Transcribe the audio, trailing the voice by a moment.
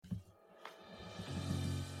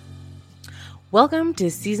Welcome to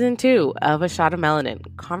Season 2 of A Shot of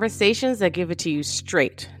Melanin, conversations that give it to you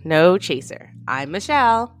straight, no chaser. I'm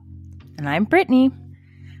Michelle. And I'm Brittany.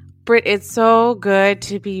 Britt, it's so good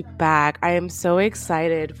to be back. I am so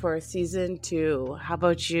excited for Season 2. How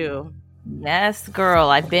about you? Yes, girl.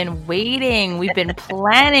 I've been waiting. We've been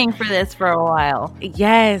planning for this for a while.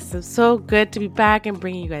 Yes, it's so good to be back and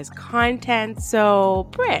bringing you guys content. So,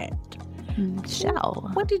 Britt, Michelle,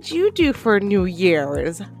 what did you do for New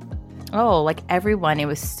Year's? Oh, like everyone. It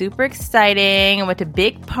was super exciting. I went to a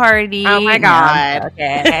big party. Oh my God.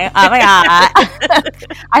 Okay. Oh my God.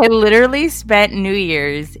 I literally spent New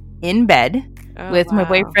Year's in bed with my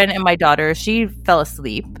boyfriend and my daughter. She fell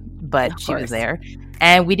asleep, but she was there.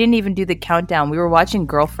 And we didn't even do the countdown. We were watching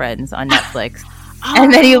Girlfriends on Netflix.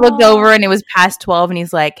 And then he looked over and it was past 12 and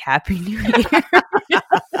he's like, Happy New Year.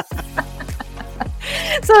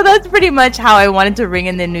 So that's pretty much how I wanted to ring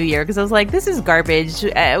in the new year, because I was like, this is garbage.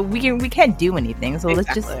 We can't do anything, so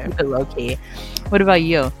let's just keep it low key. What about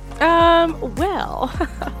you? Well,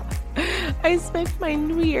 I spent my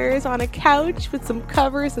New Year's on a couch with some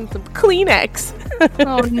covers and some Kleenex.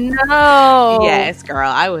 Oh no! Yes, girl,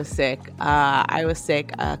 I was sick. I was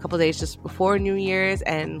sick a couple days just before New Year's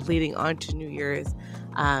and leading on to New Year's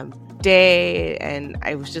day, and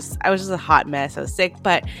I was just a hot mess. I was sick,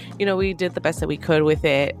 but we did the best that we could with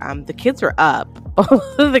it. The kids were up.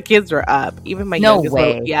 The kids were up. Even my youngest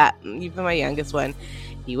one, even my youngest one,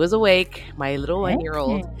 he was awake. My little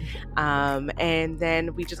 1-year-old. And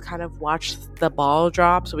then we just kind of watched the ball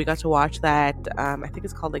drop. So we got to watch that. I think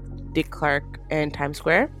it's called like Dick Clark and Times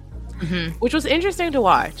Square, which was interesting to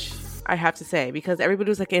watch, I have to say, because everybody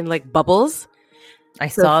was like in like bubbles. I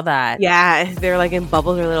saw that. Yeah, they're like in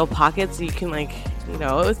bubbles or little pockets, so you can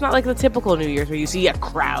it's not like the typical New Year's where you see a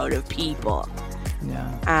crowd of people.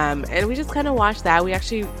 Yeah. And we just kind of watched that. We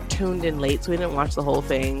actually tuned in late, so we didn't watch the whole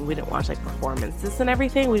thing. We didn't watch like performances and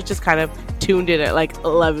everything. We just kind of tuned in at like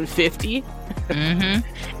 11:50,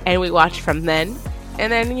 and we watched from then.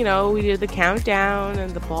 And then we did the countdown,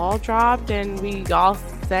 and the ball dropped, and we all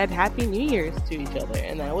said Happy New Year's to each other,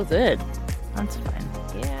 and that was it. That's fun.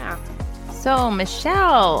 Yeah. So,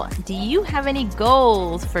 Michelle, do you have any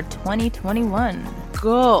goals for 2021?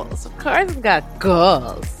 Goals. Of course I've got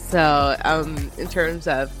goals. So, in terms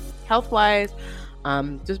of health-wise,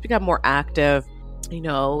 just become more active,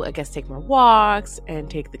 I guess take more walks and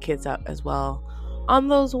take the kids out as well on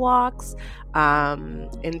those walks.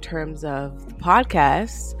 In terms of the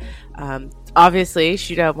podcast, obviously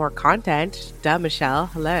shoot out more content. Duh, Michelle.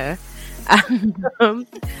 Hello.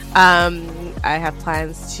 I have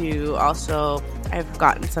plans to also, I've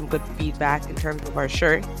gotten some good feedback in terms of our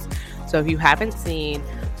shirts. So if you haven't seen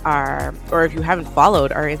or if you haven't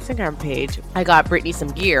followed our Instagram page, I got Brittany some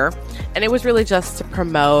gear, and it was really just to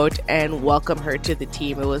promote and welcome her to the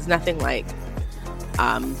team. It was nothing like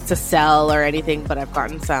to sell or anything, but I've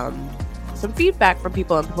gotten some feedback from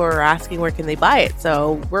people, and people are asking where can they buy it.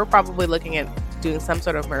 So we're probably looking at doing some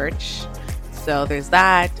sort of merch. So there's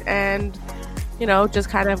that, and just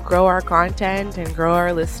kind of grow our content and grow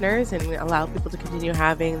our listeners and allow people to continue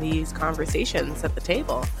having these conversations at the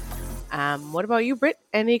table. What about you, Britt?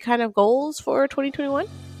 Any kind of goals for 2021?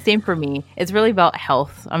 Same for me. It's really about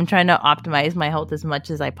health. I'm trying to optimize my health as much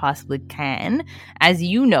as I possibly can. As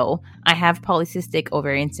you know, I have polycystic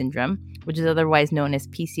ovarian syndrome, which is otherwise known as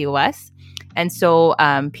PCOS. And so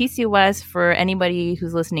PCOS, for anybody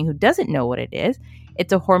who's listening who doesn't know what it is,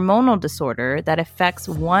 it's a hormonal disorder that affects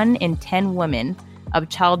 1 in 10 women of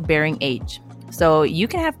childbearing age. So you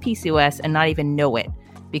can have PCOS and not even know it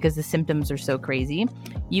because the symptoms are so crazy.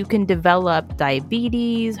 You can develop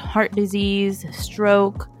diabetes, heart disease,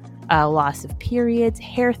 stroke, loss of periods,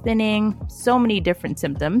 hair thinning, so many different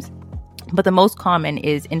symptoms. But the most common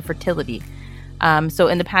is infertility. So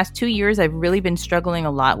in the past 2 years, I've really been struggling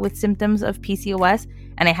a lot with symptoms of PCOS,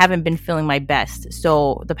 and I haven't been feeling my best.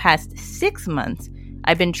 So the past 6 months,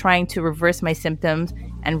 I've been trying to reverse my symptoms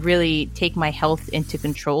and really take my health into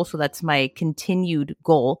control. So that's my continued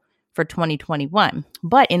goal for 2021.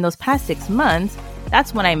 But in those past 6 months,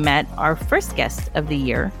 that's when I met our first guest of the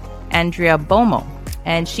year, Andrea Bomo.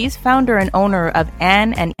 And she's founder and owner of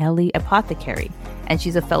Anne and Ellie Apothecary, and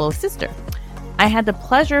she's a fellow sister. I had the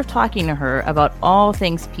pleasure of talking to her about all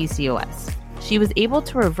things PCOS. She was able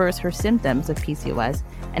to reverse her symptoms of PCOS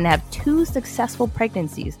and have 2 successful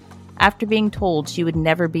pregnancies after being told she would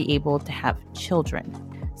never be able to have children.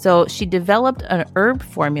 So she developed an herb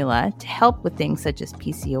formula to help with things such as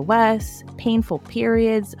PCOS, painful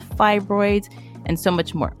periods, fibroids, and so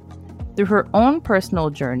much more. Through her own personal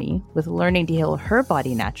journey with learning to heal her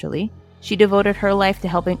body naturally, she devoted her life to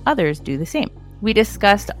helping others do the same. We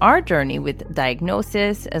discussed our journey with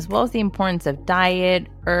diagnosis, as well as the importance of diet,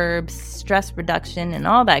 herbs, stress reduction, and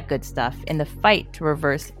all that good stuff in the fight to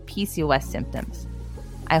reverse PCOS symptoms.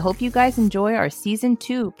 I hope you guys enjoy our Season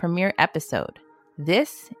 2 premiere episode.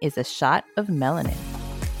 This is A Shot of Melanin.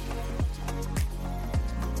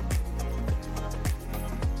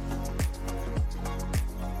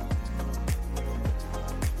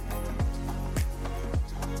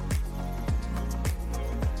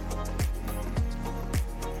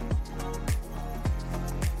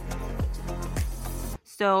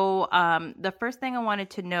 So the first thing I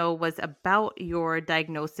wanted to know was about your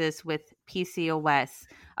diagnosis with PCOS.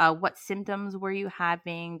 What symptoms were you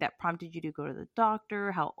having that prompted you to go to the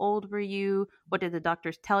doctor? How old were you? What did the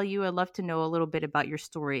doctors tell you? I'd love to know a little bit about your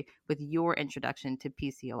story with your introduction to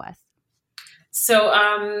PCOS. So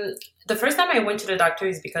the first time I went to the doctor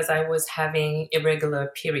is because I was having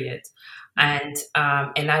irregular periods. And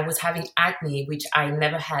I was having acne, which I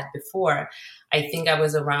never had before. I think I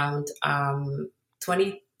was around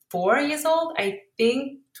 24 years old, I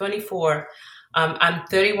think 24. I'm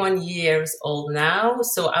 31 years old now.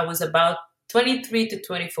 So I was about 23 to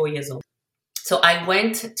 24 years old. So I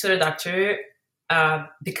went to the doctor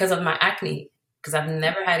because of my acne, because I've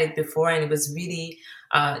never had it before. And it was really,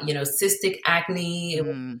 cystic acne.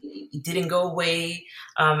 It didn't go away.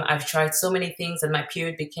 I've tried so many things and my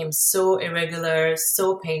period became so irregular,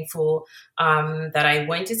 so painful, that I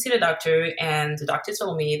went to see the doctor, and the doctor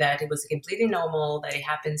told me that it was completely normal, that it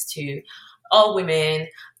happens to all women,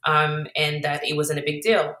 and that it wasn't a big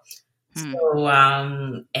deal. So,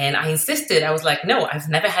 and I insisted. I was like, no, I've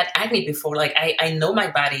never had acne before. Like, I know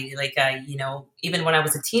my body. Like, even when I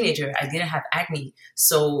was a teenager, I didn't have acne.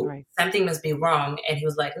 So something must be wrong. And he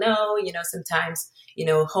was like, no, sometimes,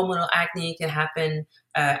 hormonal acne can happen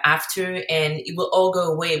after, and it will all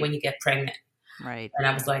go away when you get pregnant. Right. And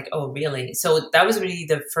I was like, oh, really? So that was really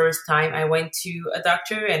the first time I went to a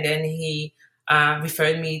doctor. And then he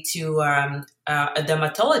referred me to a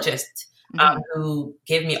dermatologist. Who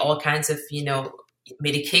gave me all kinds of,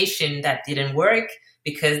 medication that didn't work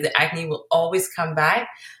because the acne will always come back.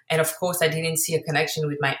 And of course, I didn't see a connection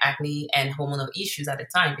with my acne and hormonal issues at the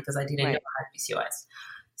time because I didn't know I had PCOS.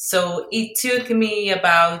 So it took me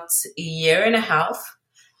about a year and a half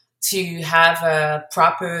to have a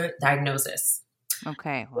proper diagnosis.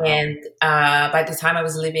 Okay. Wow. And by the time I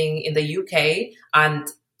was living in the UK, and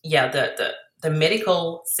the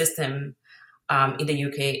medical system in the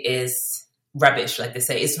UK is rubbish, like they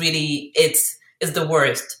say. It's the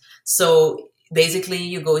worst. So basically,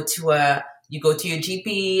 you go to your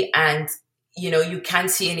GP, and you can't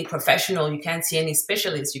see any professional, you can't see any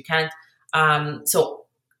specialist, you can't. So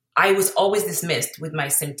I was always dismissed with my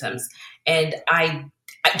symptoms, and I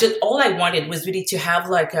just all I wanted was really to have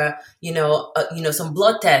like some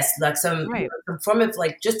blood tests, like some form of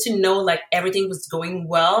like just to know like everything was going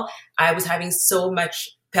well. I was having so much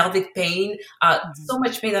pelvic pain, so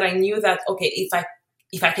much pain that I knew that, okay,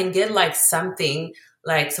 if I can get like something,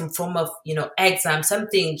 like some form of, exam,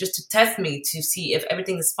 something just to test me to see if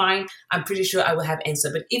everything is fine, I'm pretty sure I will have answer.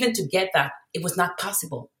 But even to get that, it was not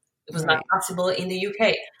possible. It was not possible in the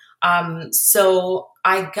UK. So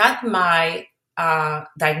I got my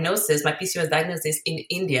diagnosis, my PCOS diagnosis in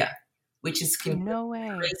India, which is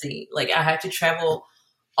crazy. Like I had to travel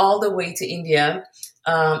all the way to India.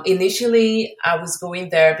 Initially, I was going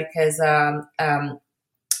there because, a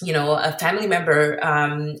family member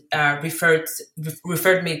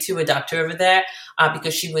referred me to a doctor over there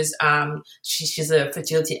because she was she's a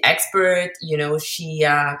fertility expert. She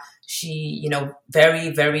very,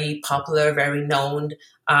 very popular, very known.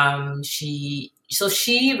 She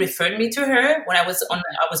referred me to her when I was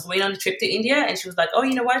going on a trip to India, and she was like, oh,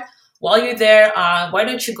 you know what? While you're there, why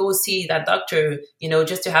don't you go see that doctor,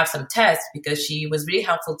 just to have some tests, because she was really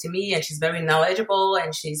helpful to me and she's very knowledgeable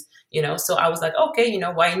and she's, so I was like, okay,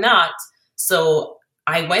 why not? So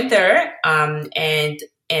I went there, and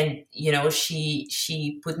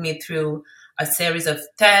she put me through a series of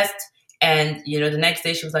tests, and, the next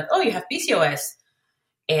day she was like, oh, you have PCOS.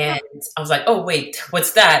 And I was like, oh, wait,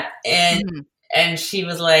 what's that? And she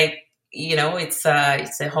was like, it's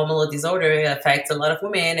a hormonal disorder. It affects a lot of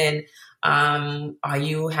women. And are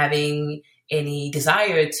you having any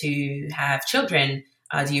desire to have children?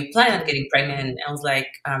 Do you plan on getting pregnant? I was like,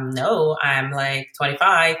 no, I'm like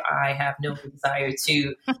 25. I have no desire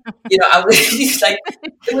to, I was like,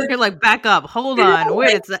 you're like, back up, hold on,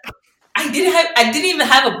 wait a second. I didn't even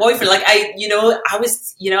have a boyfriend. Like I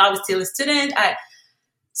was still a student.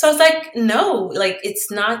 So I was like, no, like it's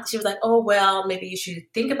not. She was like, oh well, maybe you should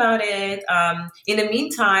think about it. In the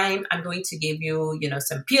meantime, I'm going to give you,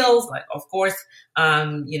 some pills, like of course,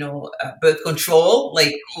 birth control,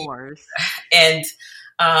 like, Of course. and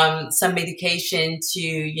some medication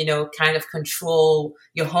to, kind of control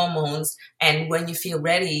your hormones. And when you feel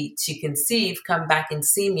ready to conceive, come back and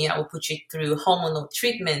see me. I will put you through hormonal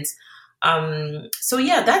treatments. So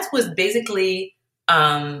yeah, that was basically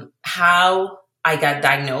how I got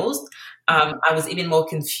diagnosed. I was even more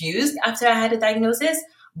confused after I had a diagnosis,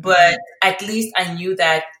 but at least I knew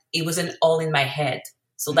that it wasn't all in my head.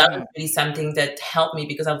 So that was really something that helped me,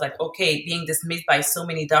 because I was like, okay, being dismissed by so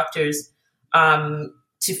many doctors,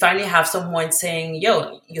 to finally have someone saying,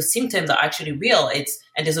 "Yo, your symptoms are actually real. And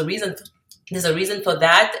there's a reason. There's a reason for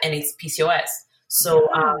that, and it's PCOS." So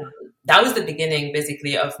that was the beginning,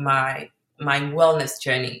 basically, of my wellness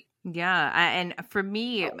journey. Yeah, and for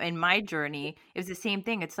me in my journey, it was the same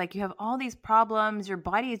thing. It's like you have all these problems, your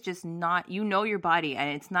body is just not, your body,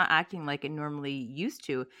 and it's not acting like it normally used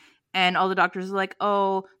to. And all the doctors are like,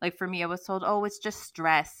 "Oh, like for me I was told, "Oh, it's just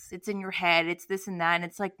stress. It's in your head. It's this and that." And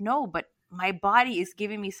it's like, "No, but my body is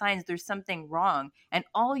giving me signs there's something wrong." And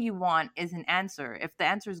all you want is an answer. If the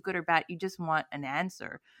answer is good or bad, you just want an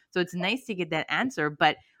answer. So it's nice to get that answer,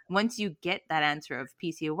 but once you get that answer of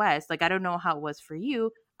PCOS, like I don't know how it was for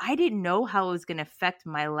you, I didn't know how it was going to affect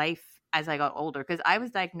my life as I got older, because I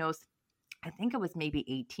was diagnosed, I think it was maybe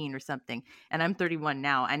 18 or something, and I'm 31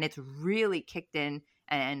 now, and it's really kicked in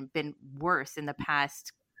and been worse in the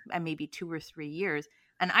past maybe 2 or 3 years.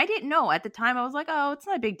 And I didn't know at the time. I was like, "Oh, it's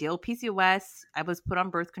not a big deal. PCOS." I was put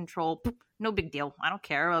on birth control. No big deal. I don't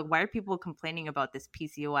care. Like, why are people complaining about this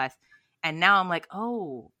PCOS? And now I'm like,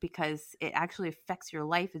 oh, because it actually affects your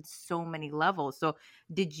life in so many levels. So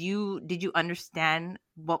did you understand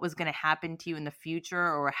what was going to happen to you in the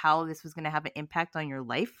future, or how this was going to have an impact on your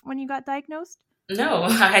life when you got diagnosed? No,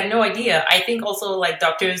 I had no idea. I think also like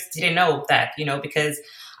doctors didn't know that, because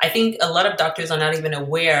I think a lot of doctors are not even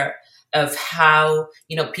aware of how,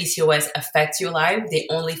 PCOS affects your life. They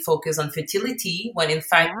only focus on fertility, when in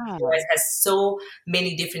fact Yeah. PCOS has so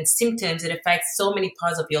many different symptoms. It affects so many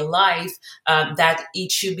parts of your life, that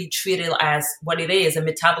it should be treated as what it is, a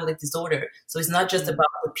metabolic disorder. So it's not just about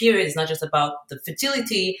the period. It's not just about the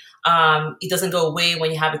fertility. It doesn't go away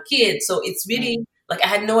when you have a kid. So it's really, like, I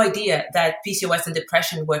had no idea that PCOS and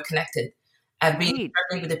depression were connected. I've been Right.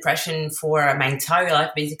 struggling with depression for my entire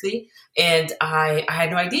life, basically. And I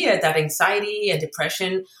had no idea that anxiety and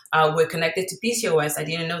depression were connected to PCOS. I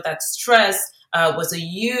didn't know that stress was a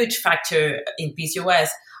huge factor in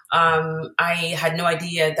PCOS. I had no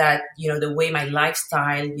idea that, the way my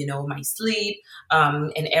lifestyle, my sleep,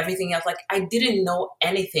 and everything else, like, I didn't know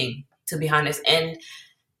anything, to be honest.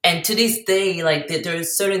 And to this day, like,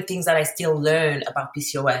 there's certain things that I still learn about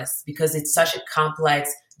PCOS, because it's such a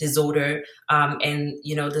complex disorder. And,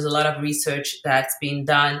 there's a lot of research that's being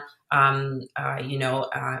done. And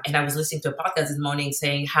I was listening to a podcast this morning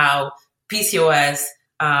saying how PCOS,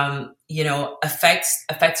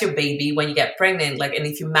 affects your baby when you get pregnant. Like, and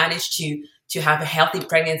if you manage to have a healthy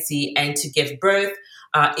pregnancy and to give birth,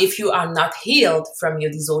 if you are not healed from your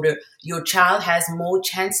disorder, your child has more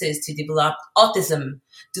chances to develop autism,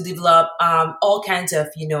 to develop all kinds of,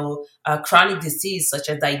 chronic disease such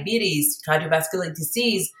as diabetes, cardiovascular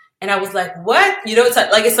disease. And I was like, what?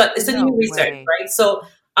 It's a No new research, way. right? So,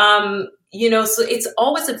 so it's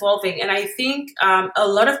always evolving. And I think a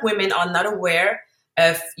lot of women are not aware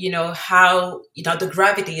of, how, the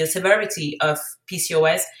gravity, the severity of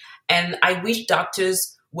PCOS. And I wish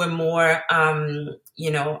doctors were more, I'm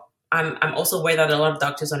also aware that a lot of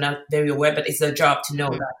doctors are not very aware, but it's their job to know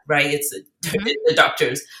that, right? It's the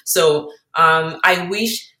doctors. So I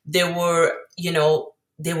wish they were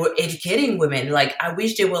educating women. Like, I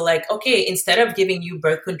wish they were like, okay, instead of giving you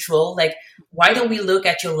birth control, like, why don't we look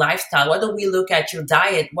at your lifestyle? Why don't we look at your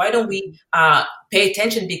diet? Why don't we pay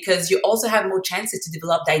attention? Because you also have more chances to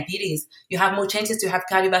develop diabetes. You have more chances to have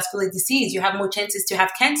cardiovascular disease. You have more chances to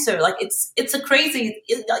have cancer. Like, it's crazy.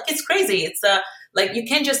 It's crazy. It's like, you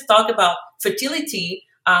can't just talk about fertility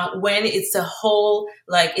when it's a whole,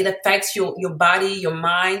 like, it affects your body, your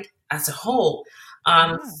mind as a whole.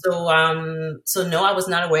 So no, I was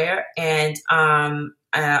not aware, and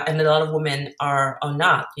a lot of women are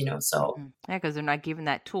not, so. Yeah, because they're not given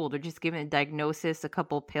that tool. They're just given a diagnosis, a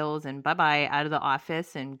couple pills, and bye bye out of the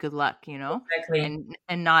office, and good luck, Exactly.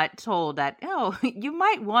 and not told that, oh, you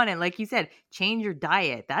might want to, like you said, change your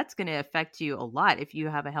diet. That's going to affect you a lot if you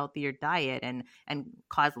have a healthier diet, and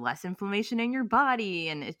cause less inflammation in your body,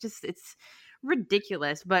 and it's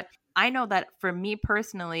ridiculous. But I know that for me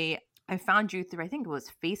personally, I found you through, I think it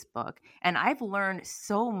was Facebook, and I've learned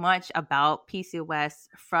so much about PCOS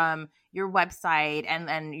from your website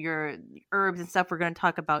and your herbs and stuff. We're going to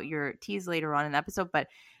talk about your teas later on in the episode, but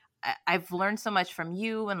I've learned so much from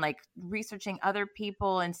you and like researching other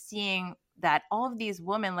people and seeing that all of these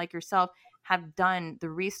women like yourself have done the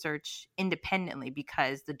research independently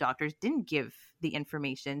because the doctors didn't give the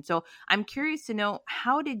information. So I'm curious to know,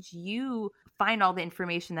 how did you find all the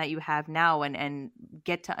information that you have now and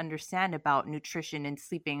get to understand about nutrition and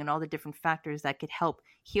sleeping and all the different factors that could help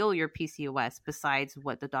heal your PCOS besides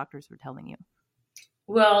what the doctors were telling you?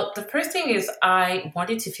 Well, the first thing is I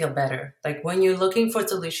wanted to feel better. Like when you're looking for a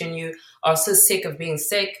solution, you are so sick of being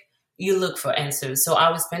sick, you look for answers. So I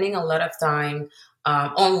was spending a lot of time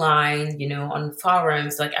online, on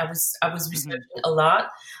forums. Like I was researching a lot.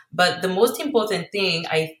 But the most important thing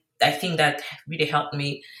I think that really helped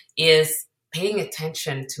me is paying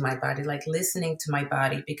attention to my body, like listening to my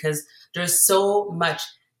body, because there's so much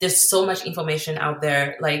information out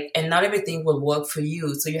there, like, and not everything will work for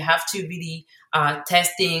you. So you have to really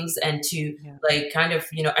test things and to like kind of,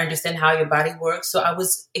 understand how your body works. So I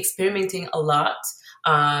was experimenting a lot,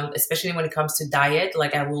 especially when it comes to diet.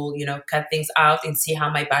 Like I will, cut things out and see how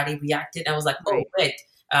my body reacted. I was like, oh, wait,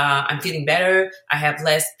 I'm feeling better. I have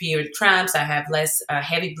less period cramps. I have less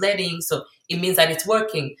heavy bleeding. So it means that it's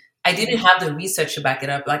working. I didn't have the research to back it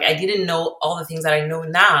up. Like I didn't know all the things that I know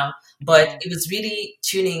now, but it was really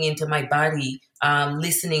tuning into my body,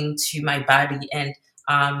 listening to my body, and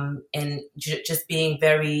just being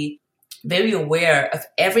very, very aware of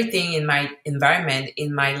everything in my environment,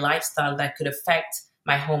 in my lifestyle that could affect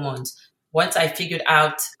my hormones. Once I figured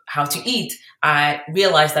out how to eat, I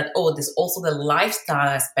realized that, there's also the lifestyle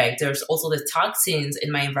aspect. There's also the toxins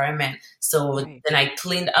in my environment. So then I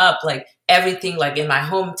cleaned up like everything, like in my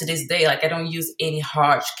home to this day. Like I don't use any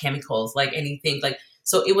harsh chemicals, like anything. Like,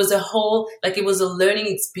 so it was it was a learning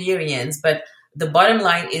experience. But the bottom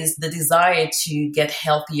line is the desire to get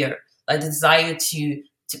healthier, like the desire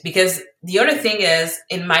because the other thing is,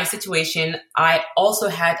 in my situation, I also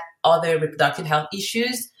had other reproductive health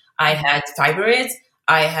issues. I had fibroids,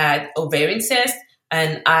 I had ovarian cysts,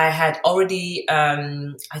 and I had already,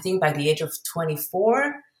 I think by the age of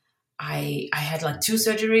 24, I had like 2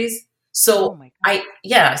 surgeries. So I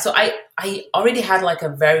already had like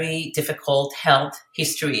a very difficult health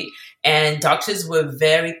history, and doctors were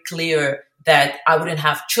very clear that I wouldn't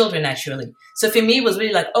have children naturally. So for me, it was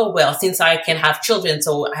really like, oh, well, since I can have children,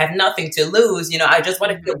 so I have nothing to lose, I just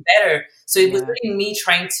want to feel better. So it was really me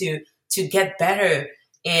trying to get better.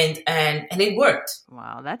 And it worked.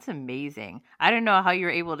 Wow, that's amazing. I don't know how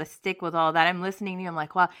you're able to stick with all that. I'm listening to you. I'm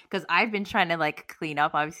like, wow, because I've been trying to like clean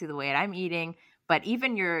up, obviously, the way I'm eating, but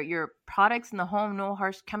even your products in the home, no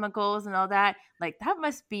harsh chemicals and all that, like that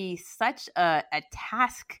must be such a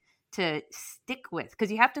task to stick with,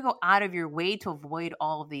 because you have to go out of your way to avoid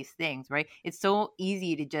all of these things, right? It's so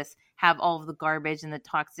easy to just have all of the garbage and the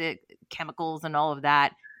toxic chemicals and all of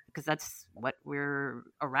that, because that's what we're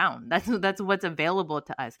around. That's what's available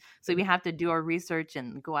to us. So we have to do our research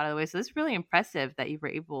and go out of the way. So it's really impressive that you were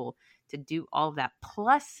able to do all of that,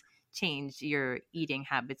 plus change your eating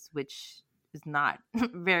habits, which is not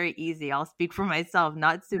very easy. I'll speak for myself,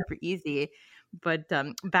 not super easy. But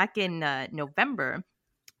back in November,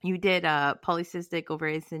 you did a Polycystic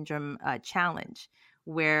Ovarian Syndrome challenge,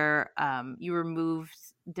 where you removed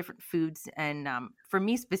different foods. And for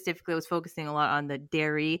me specifically, I was focusing a lot on the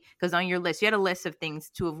dairy, because on your list, you had a list of things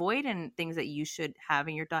to avoid and things that you should have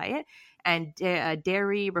in your diet. And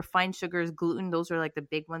dairy, refined sugars, gluten, those are like the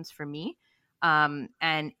big ones for me.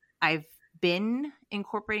 And I've been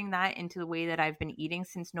incorporating that into the way that I've been eating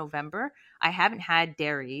since November. I haven't had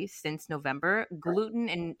dairy since November. Gluten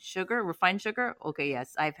and sugar, refined sugar, okay,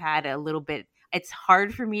 yes, I've had a little bit. It's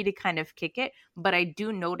hard for me to kind of kick it, but I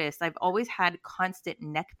do notice I've always had constant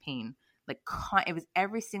neck pain. Like it was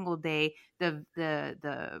every single day. The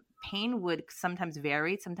pain would sometimes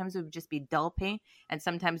vary. Sometimes it would just be dull pain, and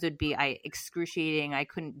sometimes it would be excruciating. I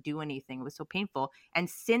couldn't do anything. It was so painful. And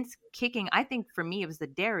since kicking, I think for me it was the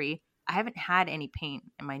dairy. I haven't had any pain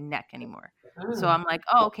in my neck anymore. So I'm like,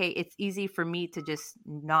 oh, okay, it's easy for me to just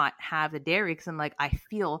not have the dairy, because I'm like, I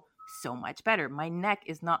feel so much better. My neck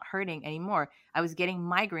is not hurting anymore. I was getting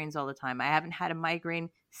migraines all the time. I haven't had a migraine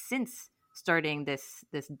since starting this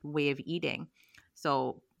way of eating.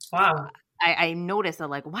 So wow, I noticed that,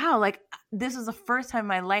 like, wow, like this is the first time in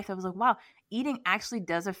my life I was like, wow, eating actually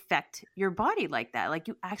does affect your body like that. Like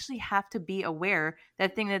you actually have to be aware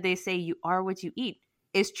that thing that they say you are what you eat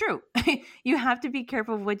is true. You have to be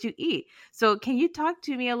careful of what you eat. So can you talk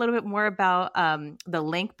to me a little bit more about the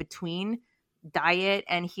link between diet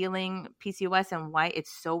and healing PCOS and why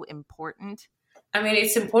it's so important? I mean,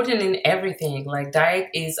 it's important in everything. Like diet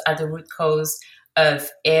is at the root cause of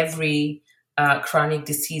every chronic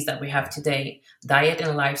disease that we have today, diet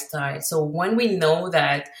and lifestyle. So when we know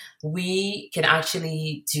that we can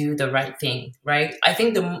actually do the right thing, right? I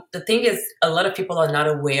think the thing is a lot of people are not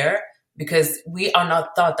aware because we are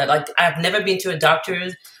not taught that. Like I've never been to a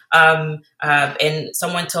doctor's and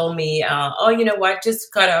someone told me, oh, you know what,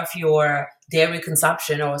 just cut off your dairy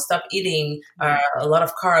consumption or stop eating a lot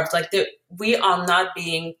of carbs. Like we are not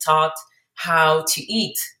being taught how to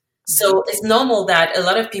eat. So it's normal that a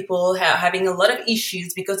lot of people having a lot of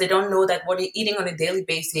issues because they don't know that what they're eating on a daily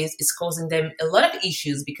basis is causing them a lot of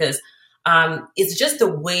issues because it's just the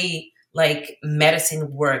way like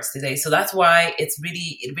medicine works today. So that's why it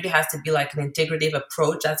really has to be like an integrative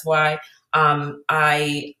approach. That's why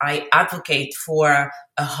I advocate for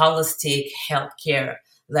a holistic healthcare.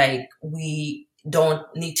 Like we don't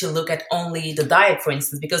need to look at only the diet, for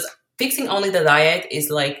instance, because fixing only the diet is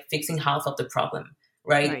like fixing half of the problem,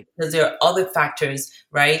 right? Because there are other factors,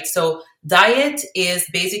 right? So diet is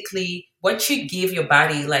basically what you give your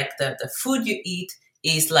body, like the food you eat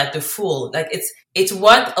is like the fuel. Like it's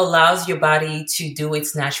what allows your body to do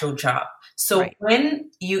its natural job. So when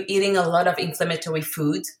you're eating a lot of inflammatory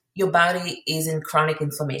foods, your body is in chronic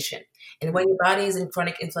inflammation. And when your body is in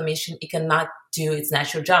chronic inflammation, it cannot do its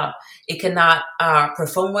natural job. It cannot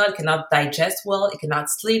perform well. It cannot digest well. It cannot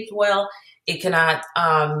sleep well. It cannot,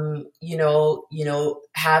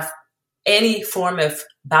 have any form of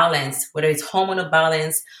balance, whether it's hormonal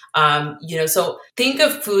balance. So think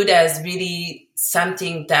of food as really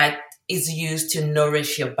something that is used to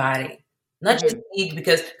nourish your body. Not just eat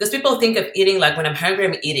because people think of eating like when I'm hungry,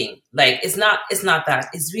 I'm eating. Like it's not that.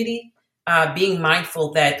 It's really being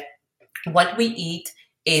mindful that what we eat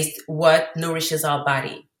is what nourishes our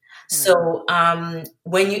body. So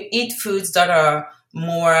when you eat foods that are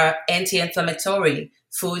more anti-inflammatory,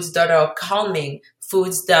 foods that are calming,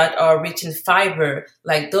 foods that are rich in fiber,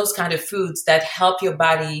 like those kind of foods that help your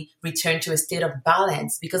body return to a state of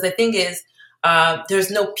balance. Because the thing is,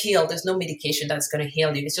 there's no pill, there's no medication that's going to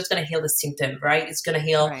heal you. It's just going to heal the symptom, right? It's going to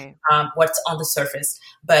heal what's on the surface.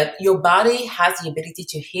 But your body has the ability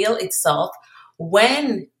to heal itself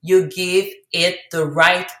when you give it the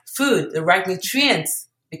right food, the right nutrients.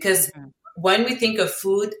 Because when we think of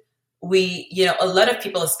food, a lot of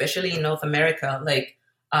people, especially in North America, like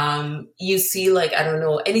you see, like, I don't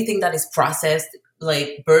know, anything that is processed,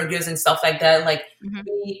 like burgers and stuff like that, like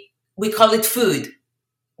we call it food.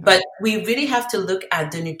 But we really have to look at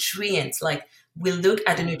the nutrients. Like we look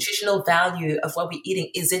at the nutritional value of what we're eating.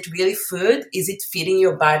 Is it really food? Is it feeding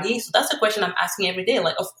your body? So that's the question I'm asking every day.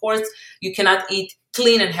 Like, of course, you cannot eat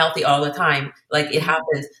clean and healthy all the time. Like it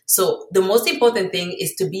happens. So the most important thing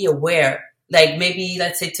is to be aware. Like maybe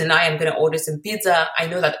let's say tonight I'm going to order some pizza. I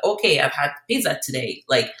know that, okay, I've had pizza today.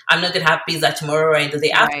 Like I'm not going to have pizza tomorrow and the day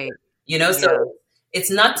after, So it's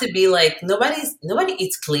not to be like, nobody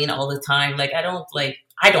eats clean all the time. Like I don't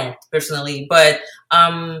personally, but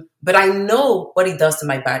I know what it does to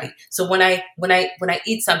my body. So when I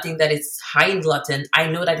eat something that is high in gluten, I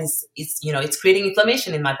know that it's creating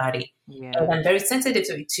inflammation in my body. Yeah. And I'm very sensitive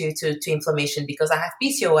to inflammation because I have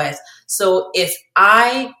PCOS. So if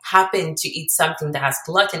I happen to eat something that has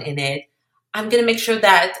gluten in it, I'm going to make sure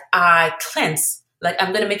that I cleanse. Like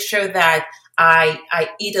I'm going to make sure that I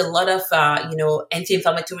eat a lot of,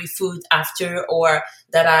 anti-inflammatory food after, or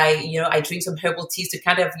that I drink some herbal teas to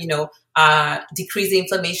kind of, decrease the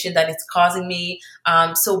inflammation that it's causing me.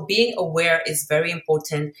 So being aware is very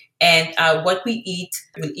important. And what we eat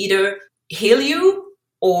will either heal you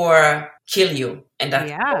or kill you. And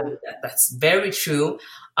that's very true.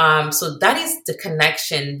 So that is the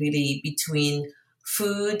connection really between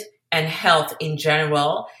food and health in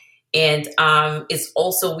general. And it's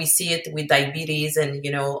also, we see it with diabetes and,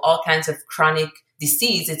 all kinds of chronic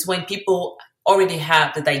disease. It's when people already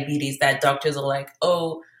have the diabetes that doctors are like,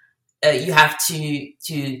 oh, you have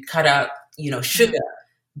to cut out, sugar.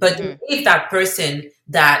 But if that person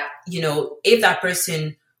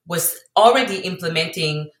was already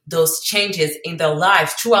implementing those changes in their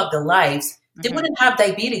lives, throughout their lives, they wouldn't have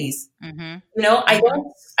diabetes. I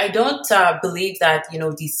don't believe that,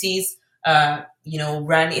 disease,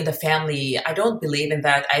 run in the family. I don't believe in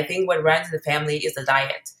that. I think what runs in the family is the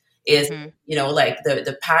diet, is, like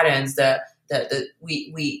the patterns,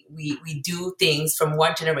 we do things from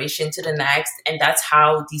one generation to the next, and that's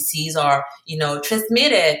how disease are,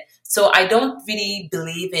 transmitted. So I don't really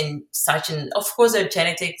believe in such of course, the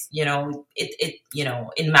genetics,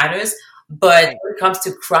 it matters. But when it comes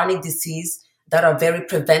to chronic disease that are very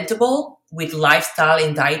preventable with lifestyle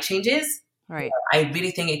and diet changes, Right. I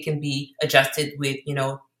really think it can be adjusted with,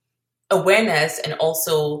 awareness, and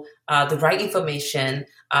also the right information,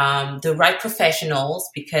 the right professionals,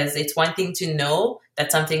 because it's one thing to know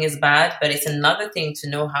that something is bad, but it's another thing to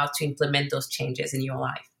know how to implement those changes in your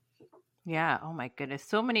life. Yeah. Oh my goodness.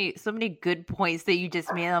 So many good points that you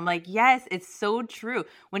just made. I'm like, yes, it's so true.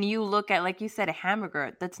 When you look at, like you said, a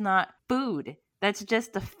hamburger, that's not food. That's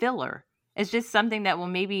just a filler. It's just something that will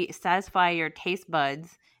maybe satisfy your taste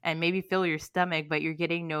buds and maybe fill your stomach, but you're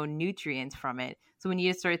getting no nutrients from it. So when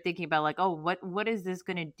you start thinking about like, oh, what is this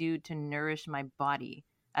going to do to nourish my body?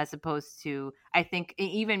 As opposed to, I think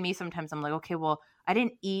even me sometimes I'm like, okay, well, I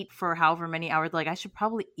didn't eat for however many hours. Like I should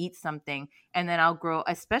probably eat something and then I'll grow,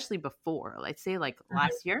 especially before, let's say like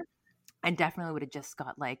last year, I definitely would have just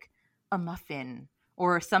got like a muffin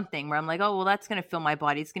or something where I'm like, oh, well, that's going to fill my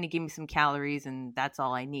body. It's going to give me some calories and that's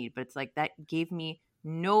all I need. But it's like that gave me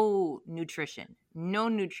no nutrition, no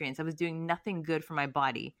nutrients. I was doing nothing good for my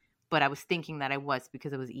body, but I was thinking that I was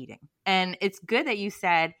because I was eating. And it's good that you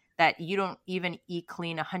said that you don't even eat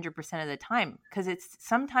clean 100% of the time, because it's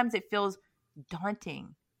sometimes it feels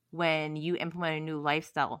daunting when you implement a new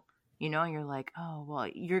lifestyle, and you're like, oh, well,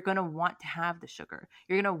 you're going to want to have the sugar.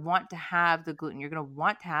 You're going to want to have the gluten. You're going to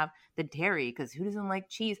want to have the dairy, because who doesn't like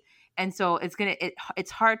cheese? And so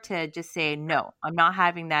it's hard to just say, no, I'm not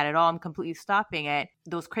having that at all. I'm completely stopping it.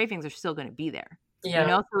 Those cravings are still going to be there.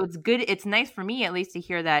 Yeah. So it's good. It's nice for me at least to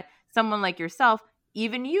hear that someone like yourself,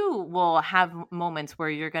 even you will have moments where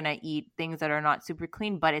you're going to eat things that are not super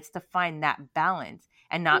clean, but it's to find that balance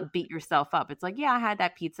and not beat yourself up. It's like, yeah, I had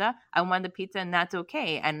that pizza. I wanted the pizza and that's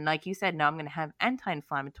okay. And like you said, now I'm going to have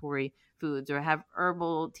anti-inflammatory foods or have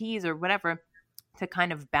herbal teas or whatever to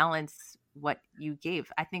kind of balance what you gave.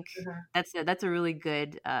 I think that's a really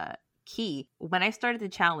good key. When I started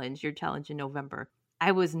your challenge in November,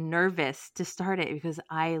 I was nervous to start it because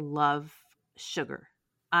I love sugar.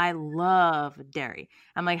 I love dairy.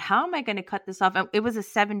 I'm like, how am I going to cut this off? It was a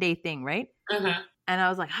 7-day thing, right? Mm-hmm. And I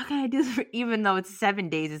was like, how can I do this even though it's 7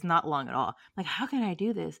 days? It's not long at all. I'm like, how can I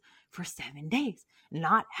do this for 7 days?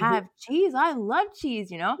 Not have cheese. I love cheese,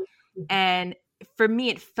 And for me,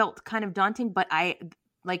 it felt kind of daunting, but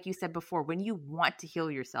like you said before, when you want to heal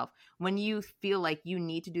yourself, when you feel like you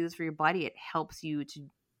need to do this for your body, it helps you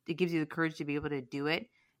it gives you the courage to be able to do it.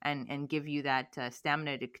 And give you that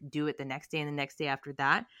stamina to do it the next day and the next day after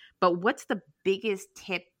that. But what's the biggest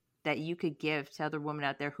tip that you could give to other women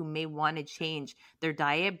out there who may want to change their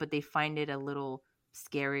diet, but they find it a little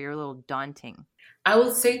scary or a little daunting? I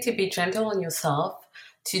would say to be gentle on yourself,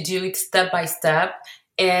 to do it step by step,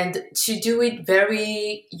 and to do it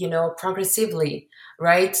very, progressively,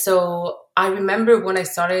 right? So I remember when I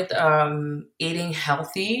started eating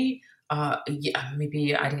healthy, I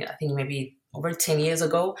think maybe over 10 years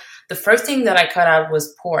ago, the first thing that I cut out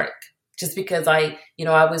was pork, just because I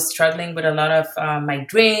was struggling with a lot of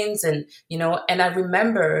migraines, and I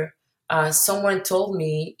remember someone told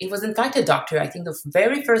me, it was in fact a doctor, I think the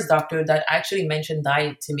very first doctor that actually mentioned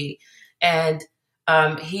diet to me. And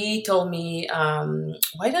he told me,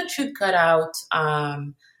 why don't you cut out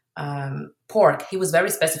pork? He was very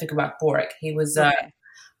specific about pork. He was,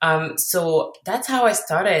 so that's how I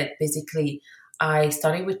started, basically. I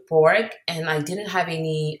started with pork and I didn't have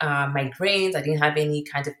any migraines. I didn't have any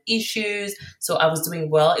kind of issues. So I was doing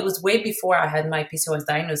well. It was way before I had my PCOS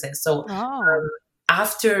diagnosis. So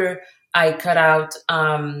after I cut out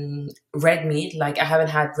red meat, like I haven't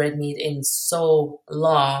had red meat in so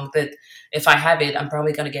long that if I have it, I'm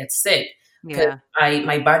probably going to get sick because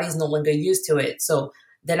my body's no longer used to it. So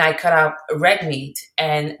then I cut out red meat,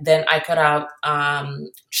 and then I cut out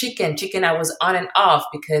chicken. Chicken, I was on and off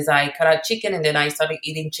because I cut out chicken, and then I started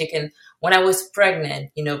eating chicken when I was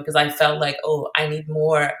pregnant, because I felt like, oh, I need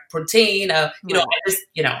more protein. I just,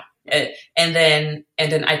 and then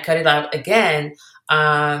I cut it out again.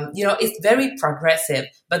 It's very progressive.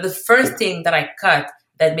 But the first thing that I cut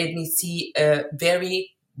that made me see a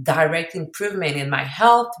very direct improvement in my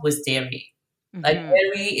health was dairy. Like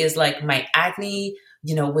dairy is like my acne,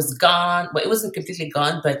 was gone. Well, it wasn't completely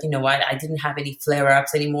gone, but I didn't have any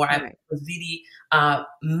flare-ups anymore. I was really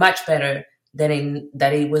much better than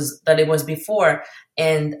it was before.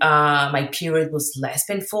 And my period was less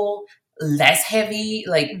painful, less heavy.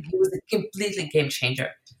 Like it was a completely game changer.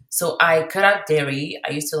 So I cut out dairy.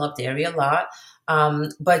 I used to love dairy a lot.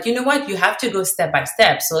 But you know what? You have to go step by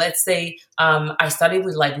step. So let's say I started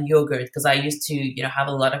with like yogurt because I used to, have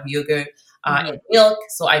a lot of yogurt. And milk.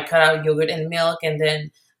 So I cut out yogurt and milk, and then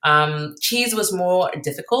cheese was more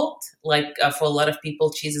difficult. Like for a lot of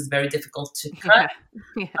people, cheese is very difficult to cut.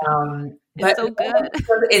 But it's so good.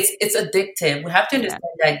 It's addictive. We have to understand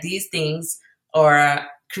that these things are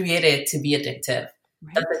created to be addictive.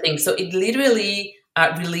 Right. That's the thing. So it literally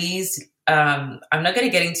release. I'm not going to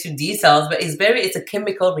get into details, but it's a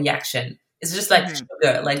chemical reaction. It's just like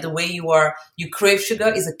sugar, like the way you crave sugar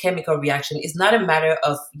is a chemical reaction. It's not a matter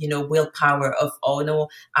of, willpower of, oh no,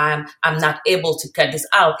 I'm not able to cut this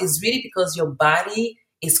out. It's really because your body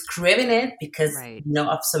is craving it because,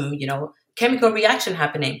 of some, chemical reaction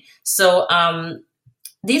happening. So,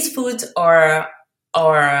 these foods are,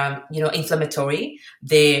 inflammatory.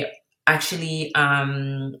 They actually,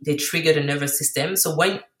 they trigger the nervous system. So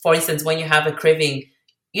for instance, when you have a craving,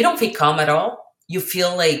 you don't feel calm at all. You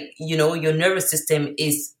feel like, your nervous system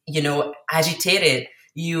is, agitated.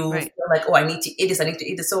 You feel like, oh, I need to eat this. I need to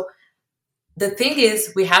eat this. So the thing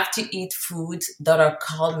is, we have to eat foods that are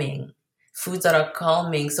calming.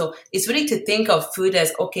 So it's really to think of food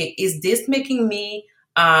as, okay, is this making me,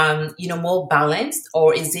 more balanced,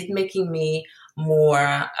 or is it making me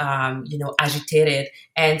more, agitated?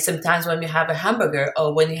 And sometimes when you have a hamburger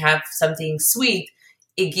or when you have something sweet,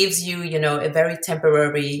 it gives you, a very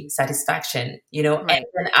temporary satisfaction, and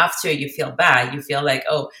then after you feel bad, you feel like,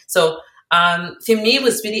 oh, so for me, it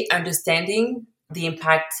was really understanding the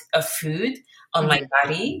impact of food on my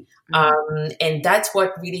body. And that's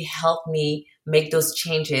what really helped me make those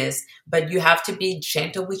changes. But you have to be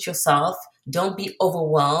gentle with yourself. Don't be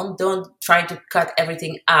overwhelmed. Don't try to cut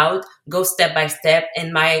everything out. Go step by step.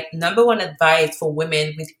 And my number one advice for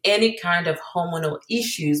women with any kind of hormonal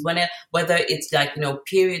issues, whether it's like,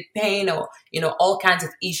 period pain or, all kinds of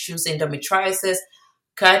issues, endometriosis,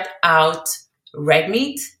 cut out red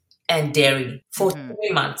meat and dairy for 3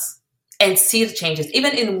 months and see the changes.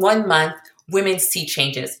 Even in 1 month, women see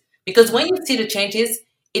changes. Because when you see the changes,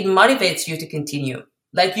 it motivates you to continue.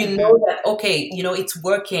 Like, that, okay, it's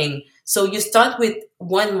working. So you start with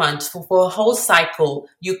 1 month for a whole cycle,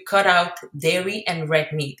 you cut out dairy and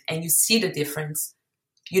red meat and you see the difference.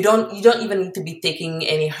 You don't even need to be taking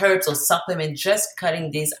any herbs or supplement. Just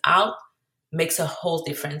cutting these out makes a whole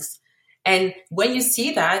difference. And when you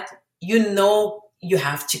see that, you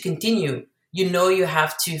have to continue. You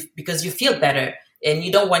have to, because you feel better. And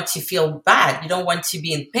you don't want to feel bad. You don't want to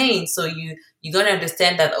be in pain. So you're going to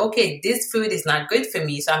understand that, okay, this food is not good for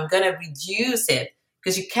me. So I'm going to reduce it,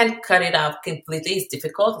 because you can't cut it out completely. It's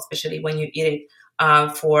difficult, especially when you eat it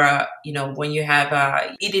when you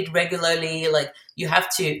have eat it regularly. Like, you have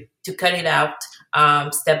to cut it out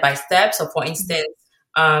step by step. So for instance,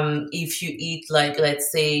 if you eat, like,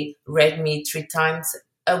 let's say red meat 3 times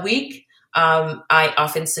a week, I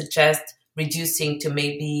often suggest reducing to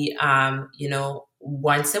maybe,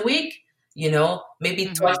 once a week, maybe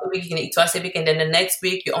twice a week. You can eat twice a week, and then the next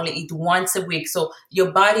week you only eat once a week. So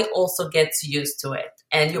your body also gets used to it,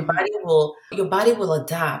 and your body will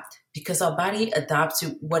adapt, because our body adapts to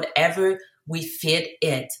whatever we feed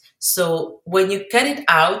it. So when you cut it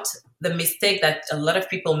out, the mistake that a lot of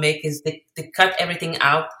people make is they cut everything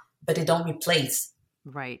out, but they don't replace.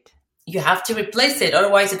 Right. You have to replace it.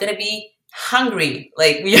 Otherwise, you're going to be hungry.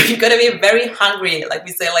 Like, you're going to be very hungry. Like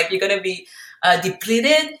we say, like, you're going to be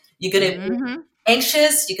depleted. You're going to be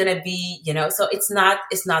anxious. You're going to be, so it's not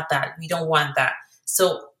that. We don't want that.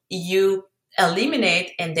 So you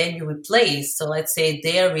eliminate and then you replace. So let's say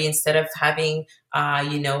dairy, instead of having,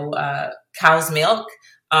 cow's milk,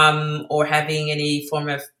 or having any form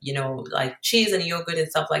of, like cheese and yogurt and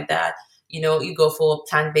stuff like that, you go for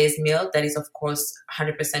plant-based milk that is, of course,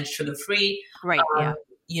 100% sugar-free. Right. Yeah.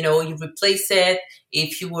 You replace it.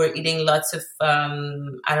 If you were eating lots of,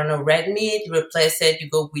 red meat, you replace it. You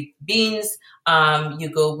go with beans. You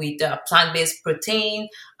go with plant-based protein.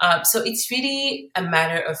 So it's really a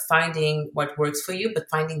matter of finding what works for you, but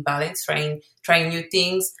finding balance, trying new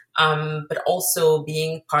things, but also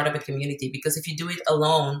being part of a community. Because if you do it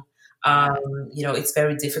alone, it's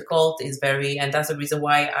very difficult. And that's the reason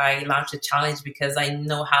why I launched a challenge, because I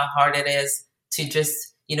know how hard it is to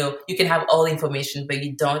just, you can have all the information, but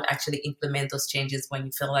you don't actually implement those changes when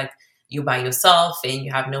you feel like you're by yourself and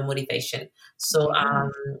you have no motivation. So,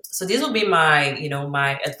 so this will be my,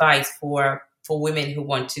 my advice for women who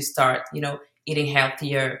want to start, eating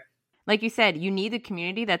healthier. Like you said, you need the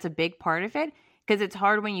community. That's a big part of it, because it's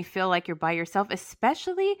hard when you feel like you're by yourself,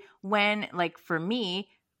 especially when, like, for me,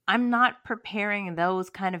 I'm not preparing those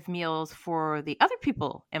kind of meals for the other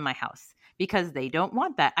people in my house, because they don't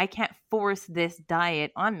want that. I can't force this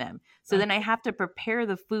diet on them. So then I have to prepare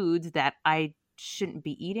the foods that I shouldn't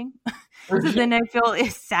be eating. So then I feel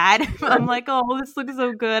it's sad. I'm like, oh, this looks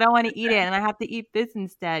so good. I want to eat it. And I have to eat this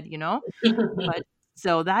instead, But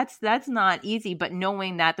So that's not easy. But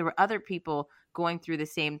knowing that there were other people going through the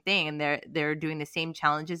same thing and they're doing the same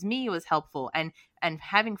challenge as me was helpful. And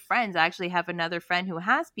having friends, I actually have another friend who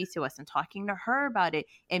has PCOS, and talking to her about it,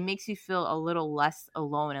 it makes you feel a little less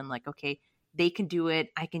alone and like, okay, they can do it,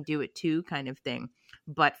 I can do it too, kind of thing.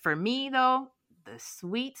 But for me though, the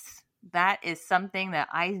sweets, that is something that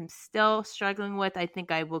I'm still struggling with. I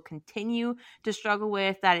think I will continue to struggle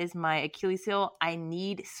with. That is my Achilles heel. I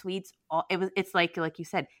need sweets. It's like you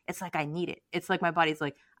said, it's like I need it. It's like my body's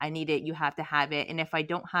like, I need it. You have to have it. And if I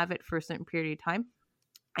don't have it for a certain period of time,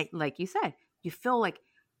 like you said, you feel like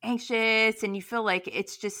anxious and you feel like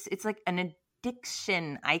it's like an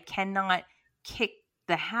addiction. I cannot kick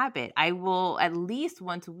the habit. I will at least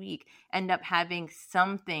once a week end up having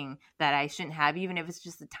something that I shouldn't have, even if it's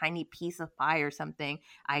just a tiny piece of pie or something.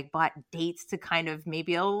 I bought dates to kind of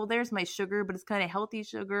maybe, oh, well, there's my sugar, but it's kind of healthy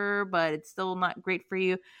sugar, but it's still not great for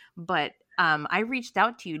you. But I reached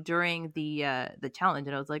out to you during the challenge,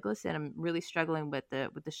 and I was like, listen, I'm really struggling with the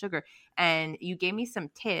sugar, and you gave me some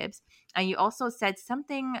tips, and you also said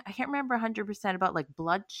something, I can't remember 100% about like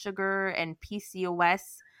blood sugar and PCOS.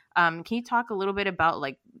 Can you talk a little bit about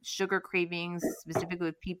like sugar cravings, specifically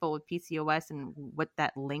with people with PCOS, and what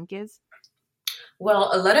that link is? Well,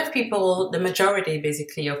 a lot of people, the majority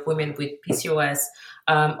basically of women with PCOS,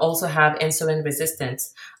 also have insulin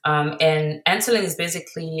resistance. And insulin is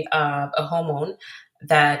basically a hormone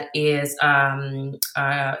that is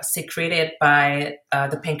secreted by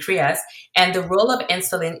the pancreas. And the role of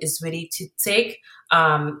insulin is really to take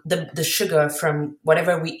the sugar from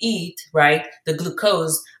whatever we eat, right? The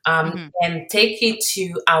glucose, and take it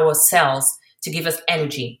to our cells to give us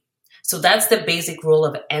energy. So that's the basic role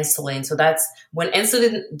of insulin. So that's when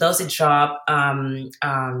insulin does its job. When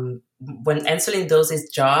insulin does its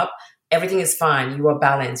job, everything is fine. You are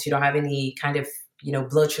balanced. You don't have any kind of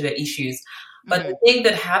blood sugar issues. But the thing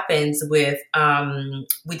that happens with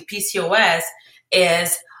PCOS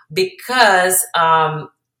is because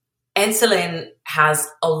insulin has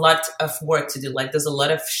a lot of work to do. Like there's a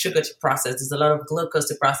lot of sugar to process. There's a lot of glucose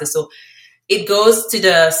to process. So it goes to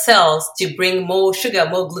the cells to bring more sugar,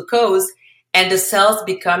 more glucose, and the cells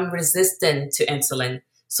become resistant to insulin.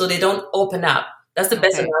 So they don't open up. That's the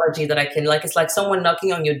best analogy that I can, like, it's like someone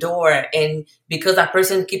knocking on your door, and because that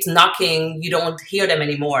person keeps knocking, you don't hear them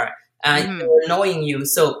anymore. They're annoying you.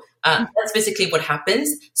 So that's basically what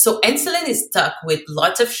happens. So insulin is stuck with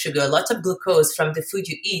lots of sugar, lots of glucose from the food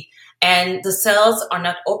you eat, and the cells are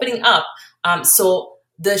not opening up. So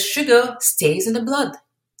the sugar stays in the blood.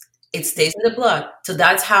 It stays in the blood. So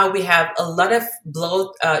that's how we have a lot of blood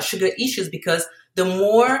sugar issues, because the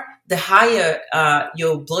higher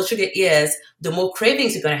your blood sugar is, the more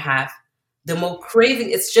cravings you're going to have. The more craving,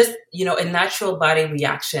 it's just, a natural body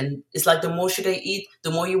reaction. It's like the more sugar you eat, the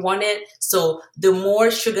more you want it. So the more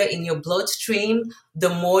sugar in your bloodstream, the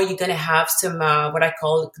more you're going to have some, what I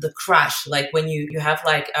call the crash. Like when you have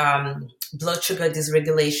like blood sugar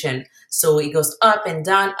dysregulation. So it goes up and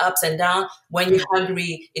down, ups and down. When you're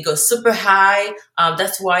hungry, it goes super high.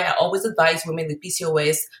 That's why I always advise women with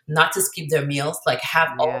PCOS not to skip their meals. Like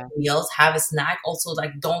have all the meals, have a snack. Also,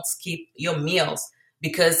 like don't skip your meals,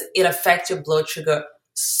 because it affects your blood sugar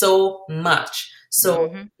so much.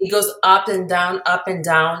 So it goes up and down,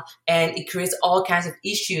 and it creates all kinds of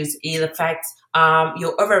issues. It affects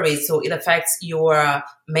your ovaries, so it affects your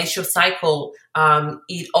menstrual cycle.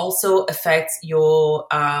 It also affects your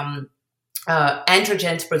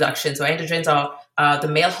androgens production. So androgens are the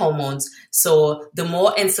male hormones. So the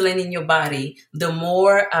more insulin in your body, the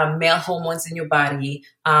more male hormones in your body,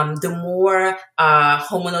 the more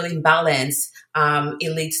hormonal imbalance.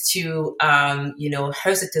 It leads to,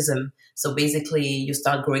 hirsutism. So basically you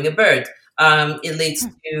start growing a bird. It leads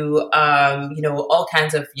to, all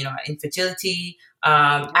kinds of, infertility,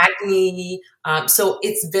 acne. So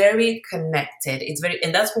it's very connected.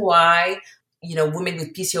 And that's why, women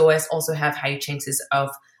with PCOS also have higher chances of,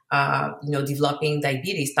 developing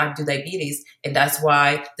diabetes, type 2 diabetes. And that's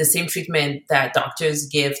why the same treatment that doctors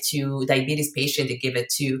give to diabetes patient, they give it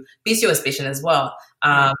to PCOS patient as well.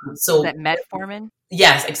 So that metformin?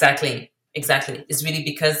 Yes, exactly. It's really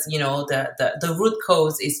because, the root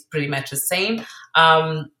cause is pretty much the same.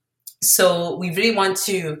 So we really want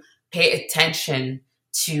to pay attention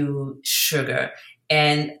to sugar.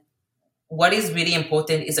 And what is really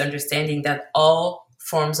important is understanding that all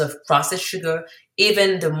forms of processed sugar,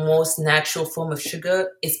 even the most natural form of sugar,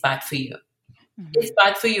 is bad for you. It's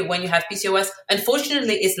bad for you when you have PCOS.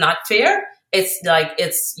 Unfortunately, it's not fair. It's like,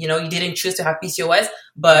 you didn't choose to have PCOS,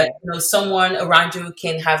 but someone around you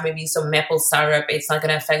can have maybe some maple syrup. It's not going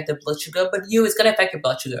to affect the blood sugar, but it's going to affect your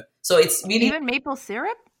blood sugar. So it's really... Even maple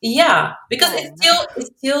syrup? Yeah, because Oh, it's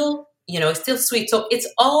still, it's still sweet. So it's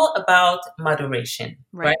all about moderation,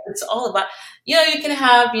 right? right. It's all about, you can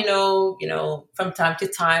have, from time to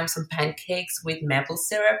time some pancakes with maple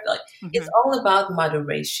syrup. Like it's Hmm. all about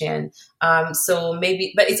moderation. So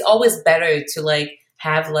maybe, but it's always better to like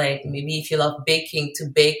have like maybe if you love baking to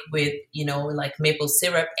bake with, like maple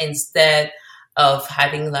syrup instead of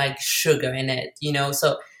having like sugar in it,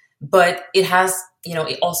 So, but it has,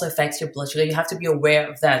 it also affects your blood sugar. You have to be aware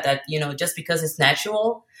of that, just because it's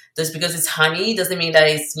natural, just because it's honey, doesn't mean that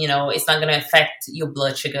it's not going to affect your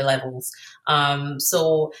blood sugar levels.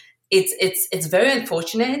 So it's very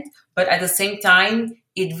unfortunate, but at the same time,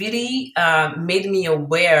 it really made me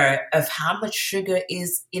aware of how much sugar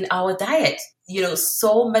is in our diet.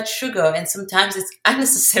 So much sugar, and sometimes it's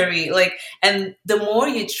unnecessary. Like, and the more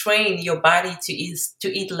you train your body to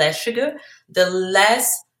eat less sugar, the less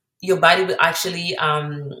your body will actually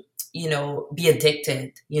be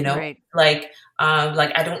addicted, Right. like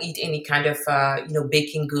I don't eat any kind of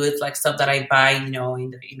baking goods, like stuff that I buy, in the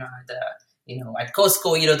at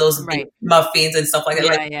Costco, those big Right. muffins and stuff like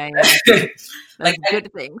that, Yeah, yeah, yeah. like Those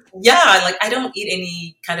good things. yeah, like I don't eat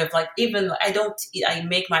any kind of like, even I don't eat, I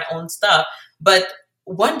make my own stuff. But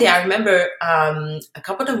one day I remember a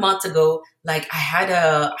couple of months ago, like I had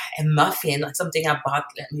a muffin, like something I bought,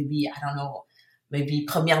 like maybe, I don't know, maybe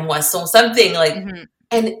Première Moisson, something like, Hmm.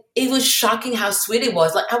 and it was shocking how sweet it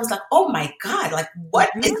was. Like I was like, oh my God, like what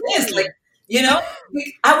is this? Like, Really? you know,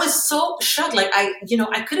 I was so shocked. Like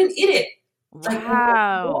I couldn't eat it. Like, oh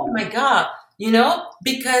Wow. my God,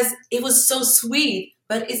 because it was so sweet.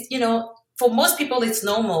 But it's, for most people, it's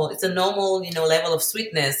normal. It's a normal, level of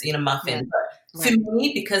sweetness in a Yeah. muffin. But Right. for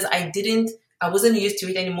me, because I wasn't used to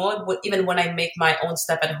it anymore. But even when I make my own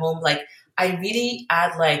stuff at home, like I really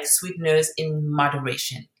add like sweeteners in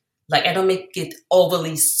moderation. Like I don't make it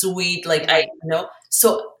overly sweet. Like Right.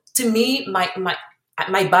 So to me, my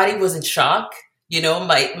body was in shock.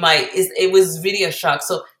 It was really a shock.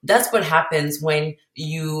 So that's what happens when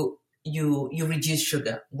you reduce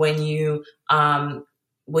sugar, when you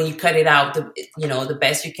cut it out the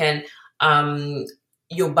best you can.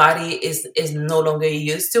 Your body is no longer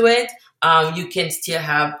used to it. You can still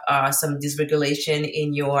have some dysregulation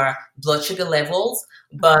in your blood sugar levels,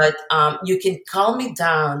 Hmm. but you can calm it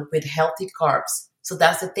down with healthy carbs. So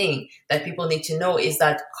that's the thing that people need to know, is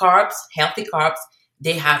that healthy carbs,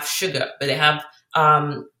 they have sugar, but they have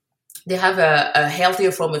a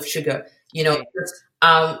healthier form of sugar. Right. Because,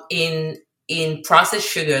 in processed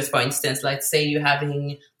sugars, for instance, like say you're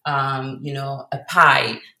having a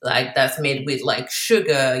pie like that's made with like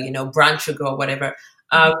sugar, brown sugar or whatever.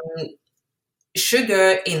 Um, Hmm.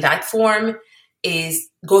 Sugar in that form is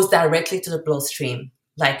goes directly to the bloodstream.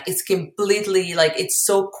 Like it's completely, like it's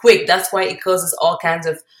so quick. That's why it causes all kinds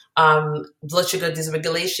of blood sugar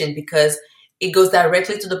dysregulation, because it goes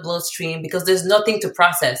directly to the bloodstream, because there's nothing to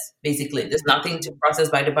process. Basically, there's nothing to Hmm. process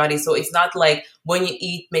by the body. So it's not like when you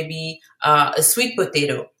eat maybe a sweet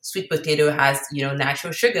potato. Sweet potato has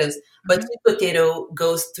natural sugars, but Hmm. sweet potato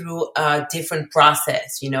goes through a different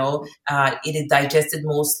process. It is digested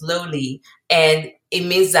more slowly, and it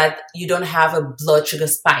means that you don't have a blood sugar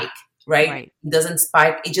spike, right? Right. It doesn't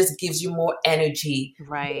spike, it just gives you more energy.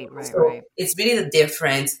 Right. Right. So Right. it's really the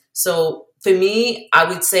difference. So for me, I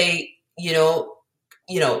would say,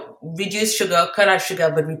 reduce sugar, cut out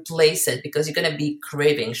sugar, but replace it, because you're going to be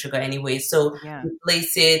craving sugar anyway. So Yeah.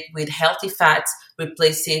 replace it with healthy fats,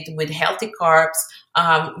 replace it with healthy carbs,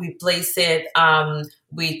 replace it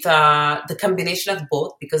with the combination of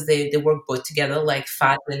both, because they work both together, like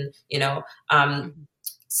fat and, um, Hmm.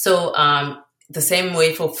 so the same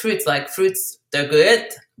way for fruits, like fruits, they're good,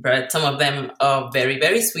 but some of them are very,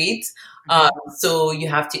 very sweet. Hmm. So you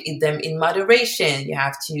have to eat them in moderation. You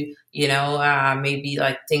have to, maybe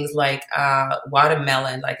like things like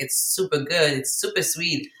watermelon, like it's super good, it's super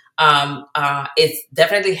sweet. It's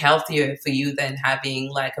definitely healthier for you than having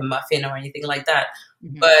like a muffin or anything like that.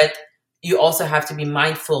 Hmm. But you also have to be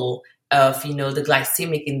mindful of the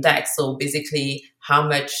glycemic index, so basically how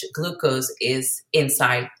much glucose is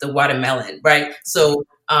inside the watermelon, right? So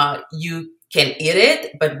you can eat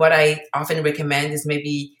it, but what I often recommend is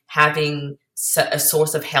maybe having a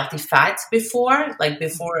source of healthy fats before, like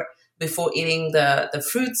before eating the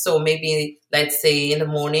fruits. So maybe, let's say in the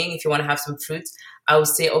morning, if you want to have some fruits, I would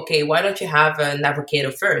say, okay, why don't you have an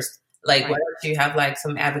avocado first? Like, why Right. don't you have like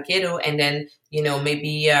some avocado, and then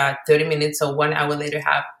maybe 30 minutes or 1 hour later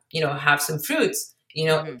have some fruits. It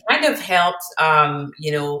Hmm. kind of helps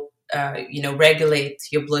regulate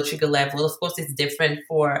your blood sugar level. Of course, it's different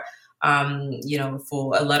for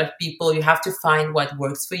a lot of people. You have to find what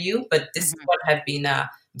works for you, but this is Hmm. what have been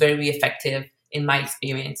very effective in my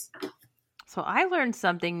experience. So I learned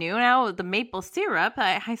something new. Now the maple syrup,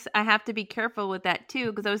 I have to be careful with that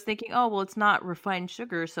too, because I was thinking, oh well, it's not refined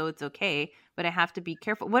sugar, so it's okay. But I have to be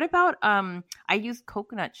careful. What about I use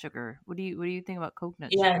coconut sugar. What do you think about coconut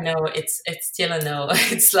Yeah, sugar? no, it's still a no.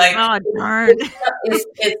 It's like Oh darn!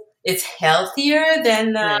 it's healthier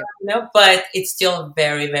than Right. but it's still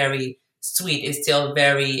very very sweet. It's still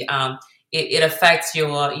very it affects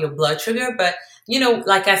your blood sugar. But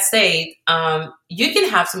like I said, you can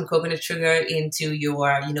have some coconut sugar into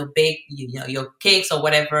your bake your cakes or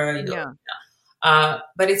whatever Yeah.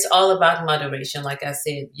 but it's all about moderation. Like I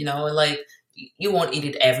said, like you won't eat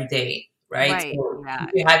it every day, right? Right. So if Yeah.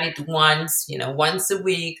 you have it once a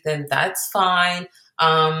week, then that's fine.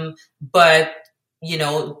 But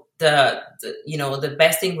the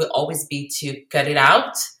best thing will always be to cut it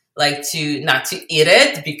out, like to not to eat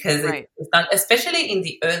it, because Right. it's not, especially in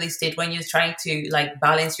the early stage when you're trying to like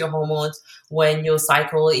balance your hormones, when your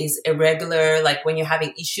cycle is irregular, like when you're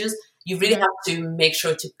having issues, you really have to make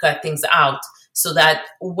sure to cut things out so that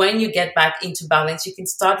when you get back into balance, you can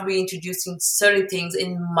start reintroducing certain things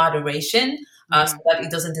in moderation, so that it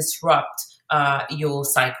doesn't disrupt your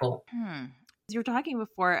cycle. You were talking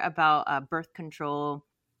before about birth control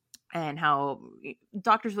and how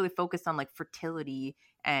doctors really focus on like fertility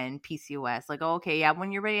and PCOS. Like, oh, okay, yeah,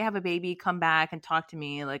 when you're ready to have a baby, come back and talk to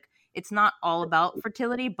me. Like, it's not all about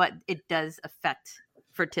fertility, but it does affect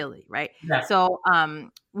fertility, right? Yeah. So,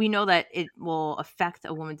 we know that it will affect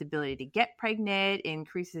a woman's ability to get pregnant,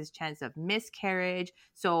 increases chance of miscarriage.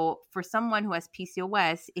 So, for someone who has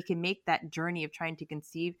PCOS, it can make that journey of trying to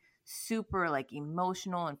conceive super like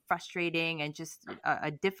emotional and frustrating and just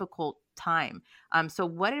a difficult time. So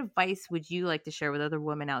what advice would you like to share with other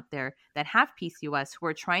women out there that have PCOS who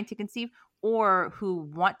are trying to conceive or who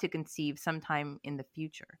want to conceive sometime in the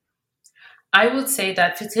future? I would say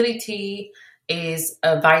that fertility is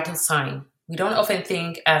a vital sign. We don't often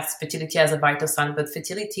think as fertility as a vital sign, but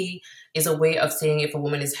fertility is a way of saying if a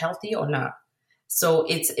woman is healthy or not. So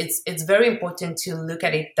it's very important to look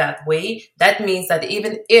at it that way. That means that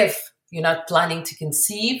even if you're not planning to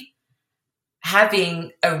conceive,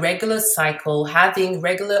 having a regular cycle, having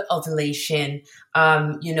regular ovulation,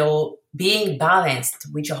 being balanced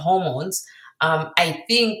with your hormones, I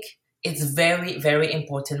think it's very, very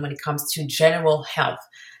important when it comes to general health.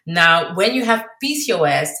 Now, when you have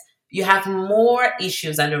PCOS, you have more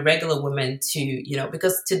issues than a regular woman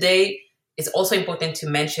because today it's also important to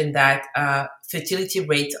mention that fertility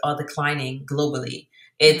rates are declining globally.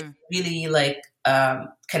 It's really like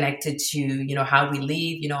connected to how we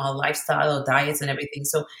live, our lifestyle, our diets, and everything.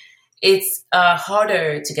 So it's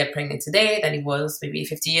harder to get pregnant today than it was maybe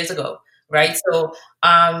 50 years ago, right? So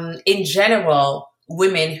in general,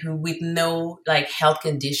 women who with no like health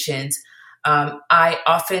conditions, I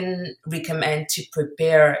often recommend to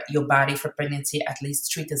prepare your body for pregnancy at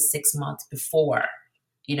least 3 to 6 months before.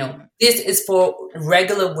 This is for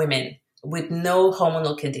regular women with no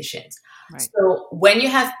hormonal conditions. Right. So when you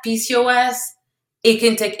have PCOS, it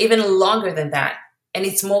can take even longer than that. And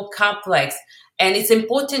it's more complex. And it's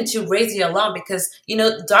important to raise the alarm because,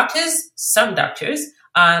 some doctors,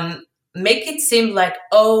 make it seem like,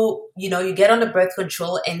 you get on the birth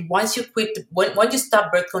control and once you once you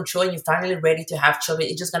stop birth control and you're finally ready to have children,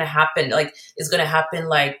 it's just going to happen. Like, it's going to happen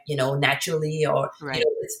like, naturally or, right.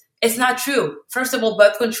 It's not true. First of all,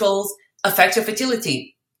 birth controls affect your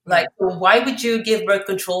fertility. Like, why would you give birth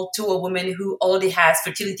control to a woman who already has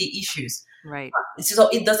fertility issues? Right. So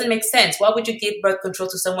it doesn't make sense. Why would you give birth control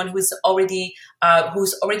to someone who's already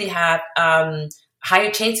have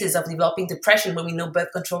higher chances of developing depression when we know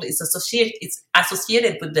birth control is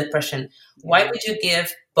associated with depression? Why would you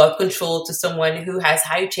give birth control to someone who has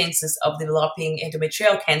higher chances of developing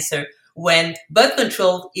endometrial cancer when birth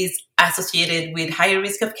control is associated with higher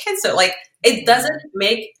risk of cancer? Like, it doesn't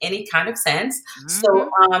make any kind of sense. So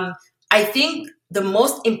I think the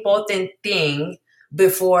most important thing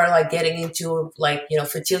before like getting into like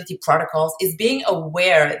fertility protocols is being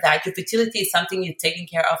aware that your fertility is something you're taking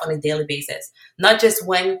care of on a daily basis, not just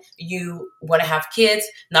when you want to have kids,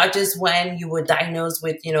 not just when you were diagnosed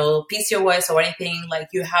with PCOS or anything. Like,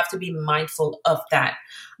 you have to be mindful of that.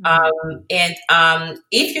 And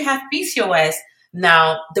if you have PCOS,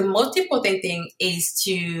 now the most important thing is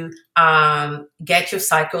to get your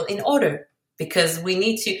cycle in order, because we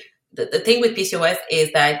need to. The thing with PCOS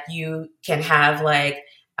is that you can have like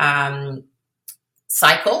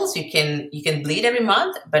cycles. You can bleed every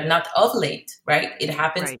month, but not ovulate, right? It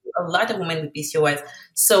happens to a lot of women with PCOS.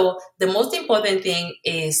 So the most important thing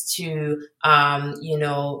is to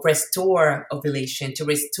restore ovulation, to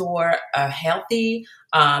restore a healthy,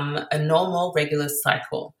 a normal, regular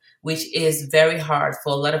cycle. which is very hard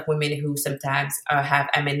for a lot of women who sometimes have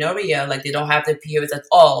amenorrhea, like they don't have their periods at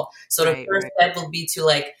all. So the first step will be to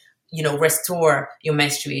like, restore your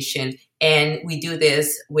menstruation. And we do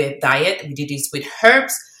this with diet. We do this with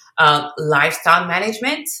herbs, lifestyle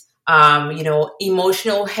management,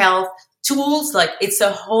 emotional health tools. Like it's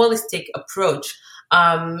a holistic approach.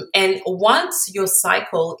 And once your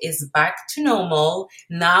cycle is back to normal,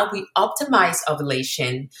 now we optimize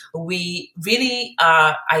ovulation. We really,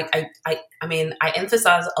 I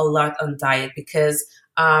emphasize a lot on diet because,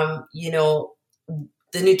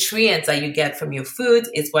 the nutrients that you get from your food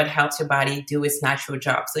is what helps your body do its natural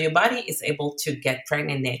job. So your body is able to get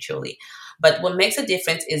pregnant naturally. But what makes a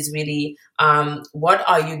difference is really what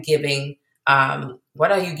are you giving?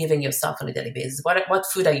 What are you giving yourself on a daily basis? What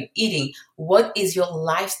food are you eating? What is your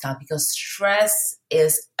lifestyle? Because stress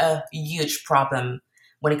is a huge problem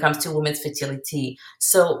when it comes to women's fertility.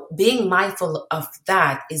 So being mindful of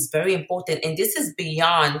that is very important. And this is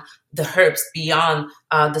beyond the herbs, beyond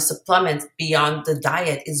the supplements, beyond the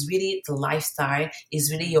diet, is really the lifestyle,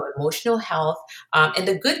 is really your emotional health. And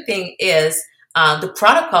the good thing is the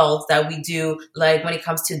protocols that we do, like when it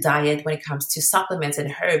comes to diet, when it comes to supplements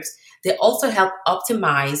and herbs, they also help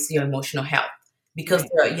optimize your emotional health because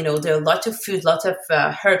there are lots of foods, lots of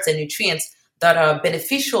herbs and nutrients that are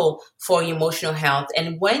beneficial for your emotional health.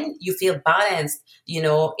 And when you feel balanced,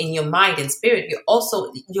 in your mind and spirit,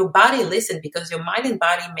 your body listens because your mind and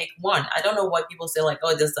body make one. I don't know why people say like,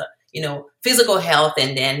 oh, there's physical health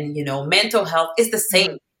and then, mental health is the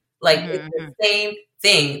same. Like it's the same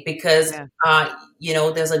thing because,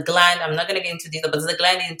 there's a gland, I'm not going to get into detail, but there's a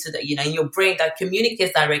gland in your brain that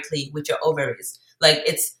communicates directly with your ovaries. Like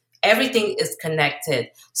everything is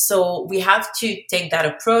connected. So we have to take that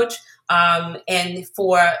approach. And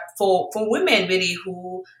for women really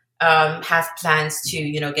who have plans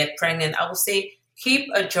to, get pregnant, I would say keep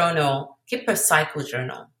a journal, keep a cycle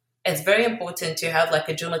journal. It's very important to have like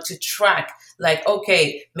a journal to track, like,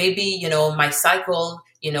 okay, maybe, my cycle,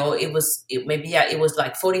 it was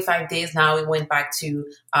like 45 days. Now it went back to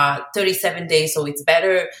 37 days. So it's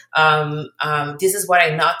better. This is what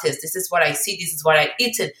I noticed. This is what I see. This is what I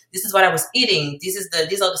eat. This is what I was eating. These are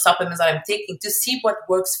the supplements that I'm taking to see what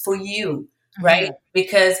works for you. Right.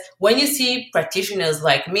 Because when you see practitioners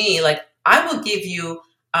like me, like I will give you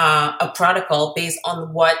a protocol based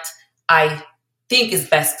on what I think is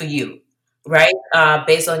best for you. Right?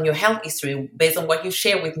 Based on your health history, based on what you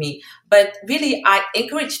share with me. But really, I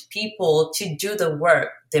encourage people to do the work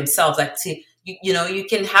themselves. Like you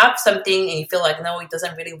can have something and you feel like, no, it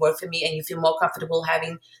doesn't really work for me. And you feel more comfortable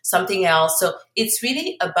having something else. So it's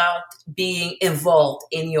really about being involved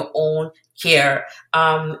in your own care.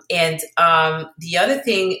 And the other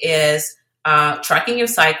thing is tracking your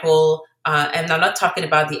cycle. And I'm not talking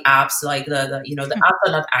about the apps, like the apps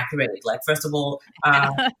are not accurate. Like, first of all,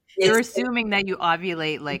 you're assuming that you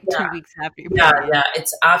ovulate like 2 weeks after your period. Yeah,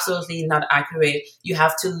 it's absolutely not accurate. You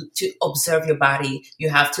have to observe your body. You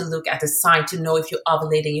have to look at the sign to know if you're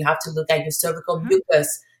ovulating. You have to look at your cervical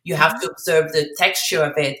mucus. You have to observe the texture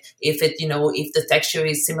of it. If the texture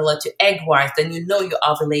is similar to egg white, then you're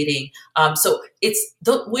ovulating. So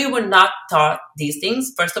we were not taught these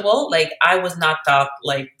things. First of all, like I was not taught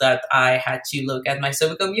like that. I had to look at my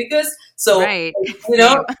cervical mucus. So so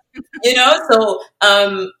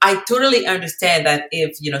I totally understand that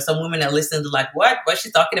if some women are listening, they're like, what's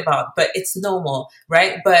she talking about? But it's normal,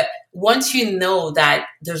 right? But once you know that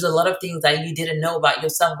there's a lot of things that you didn't know about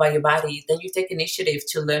yourself, about your body, then you take initiative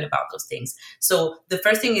to learn about those things. So the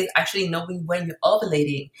first thing is actually knowing when you're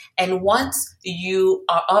ovulating. And once you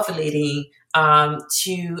are ovulating,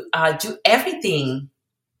 to do everything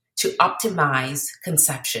to optimize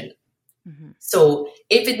conception. So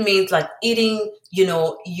if it means like eating,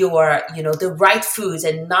 the right foods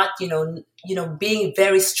and not, being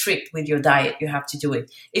very strict with your diet, you have to do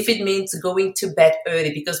it. If it means going to bed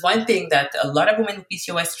early, because one thing that a lot of women with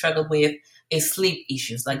PCOS struggle with is sleep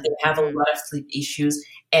issues. Like they have a lot of sleep issues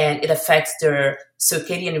and it affects their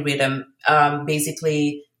circadian rhythm.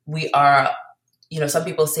 Basically, we are, some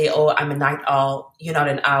people say, oh, I'm a night owl. You're not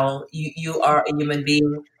an owl. You are a human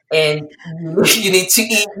being. And you need to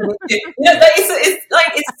eat.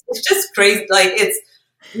 It's just crazy. Like it's,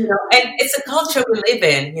 and it's a culture we live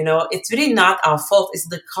in. It's really not our fault. It's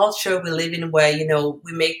the culture we live in where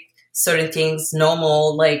we make certain things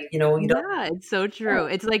normal. Like it's so true.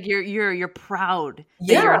 It's like you're proud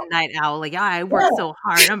that you're a night owl. Like I work so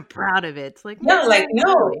hard. I'm proud of it. It's like no,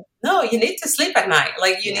 you need to sleep at night.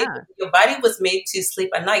 Like your body was made to sleep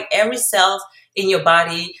at night. Every cell in your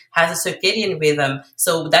body has a circadian rhythm.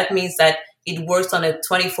 So that means that it works on a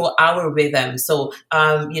 24-hour rhythm. So,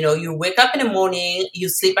 you wake up in the morning, you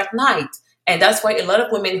sleep at night. And that's why a lot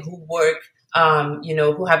of women who work,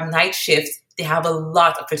 who have night shifts, they have a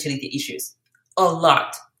lot of fertility issues. A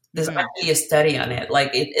lot. There's actually a study on it.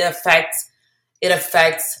 Like it affects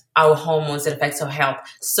our hormones, it affects our health.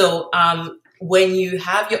 So when you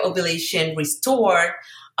have your ovulation restored,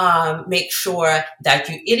 make sure that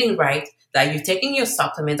you're eating right, that you're taking your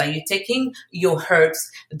supplements, that you're taking your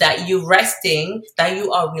herbs, that you're resting, that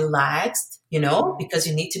you are relaxed, because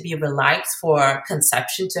you need to be relaxed for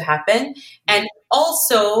conception to happen. And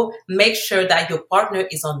also make sure that your partner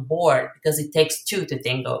is on board, because it takes two to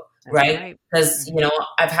tango, right? Because,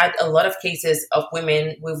 I've had a lot of cases of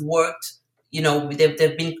women we've worked,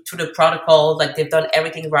 they've been through the protocol, like they've done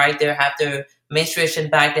everything right. They have their menstruation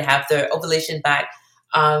back, they have their ovulation back.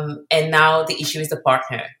 And now the issue is the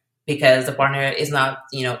partner, because the partner is not,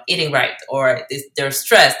 eating right, or they're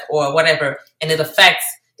stressed or whatever. And it affects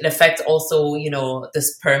also, the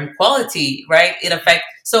sperm quality, right?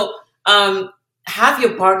 Have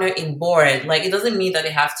your in board. Like, it doesn't mean that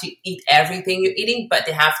they have to eat everything you're eating, but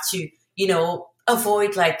they have to,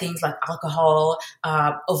 avoid like things like alcohol,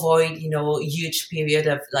 avoid, huge period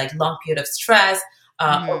of like long period of stress,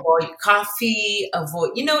 avoid coffee, avoid,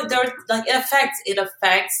 there's like it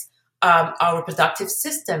affects our reproductive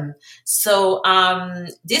system. So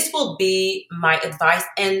this will be my advice,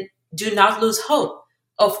 and do not lose hope.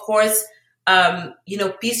 Of course,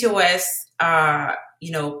 PCOS,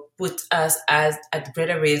 put us at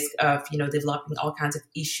greater risk of, developing all kinds of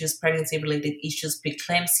issues, pregnancy-related issues,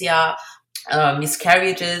 preeclampsia,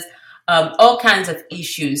 miscarriages, all kinds of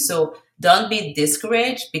issues. So don't be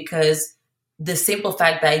discouraged, because the simple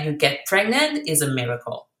fact that you get pregnant is a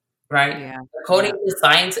miracle, right? Yeah. According to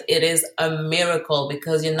science, it is a miracle,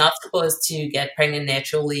 because you're not supposed to get pregnant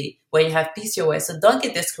naturally when you have PCOS. So don't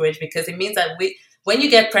get discouraged, because it means that when you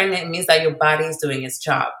get pregnant, it means that your body is doing its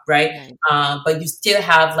job, right? But you still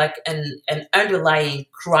have like an underlying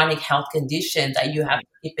chronic health condition that you have to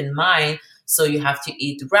keep in mind. So you have to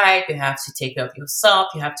eat right, you have to take care of yourself,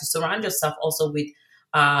 you have to surround yourself also with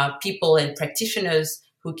people and practitioners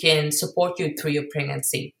who can support you through your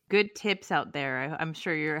pregnancy. Good tips out there. I'm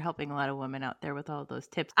sure you're helping a lot of women out there with all those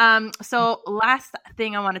tips. So last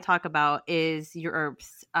thing I want to talk about is your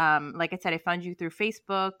herbs. Like I said, I found you through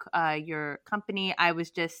Facebook, your company. I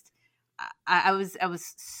was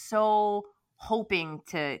so hoping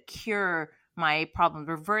to cure my problem,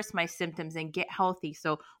 reverse my symptoms, and get healthy.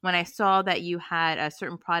 So when I saw that you had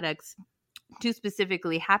certain products, two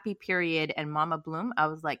specifically, Happy Period and Mama Bloom, I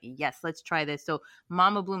was like, yes, let's try this. So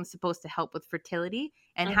Mama Bloom is supposed to help with fertility,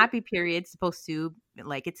 and Happy Period is supposed to,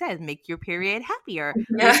 like it says, make your period happier,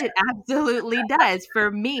 which it absolutely does.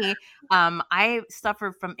 For me, I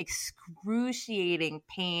suffer from excruciating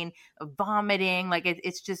pain, vomiting. Like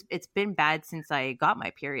it's been bad since I got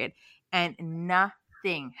my period, and nothing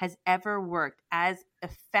has ever worked as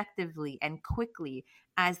effectively and quickly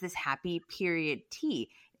as this Happy Period tea.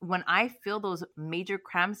 When I feel those major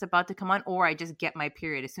cramps about to come on, or I just get my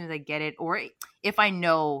period as soon as I get it, or if I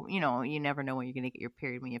know, you never know when you're going to get your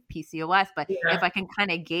period when you have PCOS, but if I can kind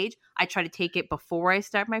of gauge, I try to take it before I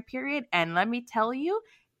start my period. And let me tell you,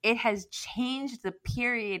 it has changed the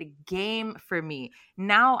period game for me.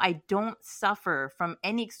 Now I don't suffer from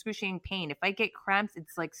any excruciating pain. If I get cramps,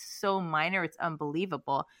 it's like so minor, it's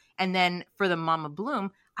unbelievable. And then for the Mama Bloom,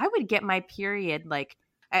 I would get my period like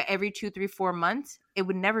every 2, 3, 4 months. It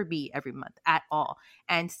would never be every month at all.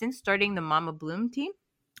 And since starting the Mama Bloom tea,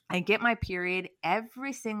 I get my period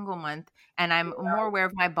every single month, and I'm more aware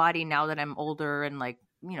of my body now that I'm older and like,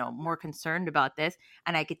 more concerned about this.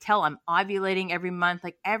 And I could tell I'm ovulating every month.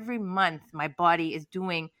 Like every month my body is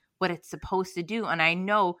doing what it's supposed to do. And I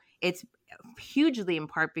know it's hugely in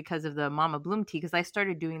part because of the Mama Bloom tea, because I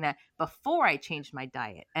started doing that before I changed my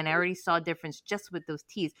diet, and I already saw a difference just with those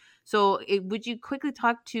teas. So would you quickly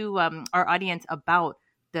talk to our audience about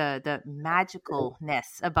the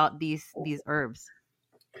magicalness about these herbs?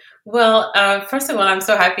 Well, first of all, I'm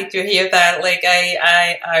so happy to hear that. Like,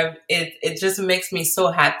 it just makes me so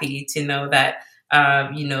happy to know that,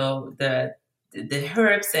 the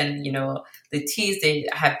herbs and, the teas, they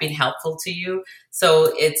have been helpful to you.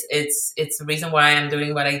 So it's the reason why I'm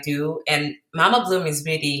doing what I do. And Mama Bloom is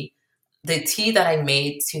really the tea that I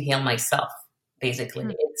made to heal myself.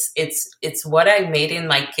 Basically, it's what I made in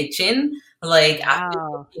my kitchen. Like,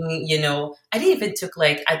 wow. I didn't even took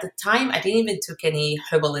at the time, I didn't even took any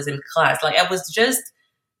herbalism class. Like, I was just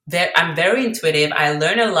there. I'm very intuitive. I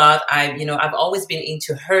learn a lot. I've always been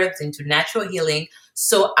into herbs, into natural healing.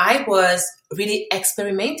 So I was really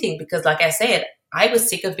experimenting because, like I said, I was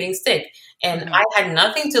sick of being sick, and I had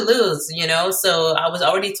nothing to lose, so I was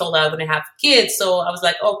already told I wouldn't have kids. So I was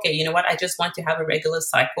like, okay, you know what? I just want to have a regular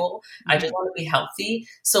cycle. I just want to be healthy.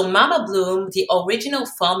 So Mama Bloom, the original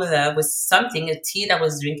formula was a tea that I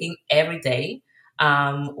was drinking every day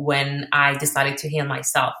when I decided to heal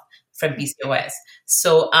myself from PCOS.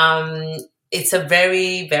 So it's a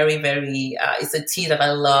very, very, very, it's a tea that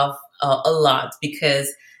I love a lot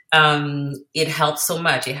because it helps so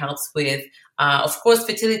much. It helps with, of course,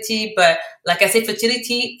 fertility, but like I said,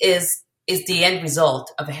 fertility is the end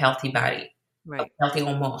result of a healthy body, of healthy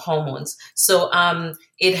hormones. So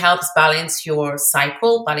it helps balance your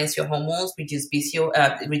cycle, balance your hormones, reduce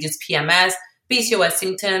reduce PMS, PCOS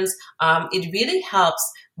symptoms. It really helps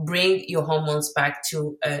bring your hormones back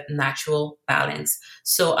to a natural balance.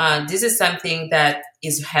 So this is something that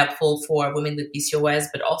is helpful for women with PCOS,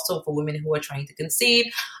 but also for women who are trying to conceive,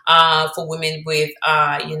 for women with,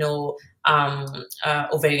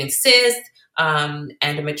 ovarian cyst,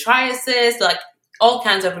 endometriosis, like all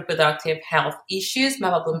kinds of reproductive health issues.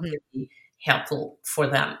 Mama Bloom can be helpful for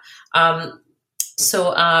them.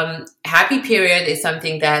 So happy period is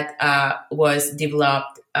something that was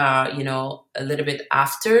developed, a little bit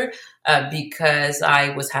after, because I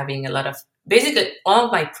was having a lot of, basically all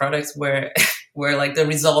of my products were were like the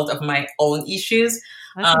result of my own issues.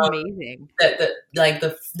 That's amazing.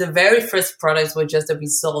 The very first products were just a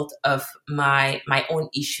result of my own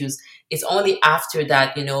issues. It's only after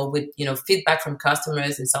that, with feedback from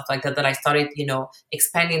customers and stuff like that, that I started,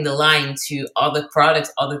 expanding the line to other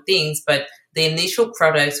products, other things. But the initial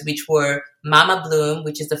products, which were Mama Bloom,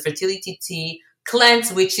 which is the fertility tea,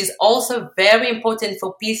 cleanse, which is also very important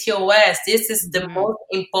for PCOS. This is the most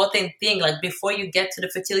important thing. Like before you get to the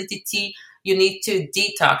fertility tea, you need to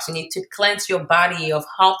detox. You need to cleanse your body of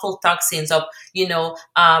harmful toxins, of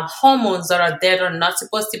hormones that are there that are not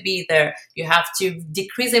supposed to be there. You have to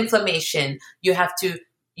decrease inflammation. You have to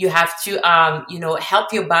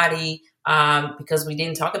help your body, because we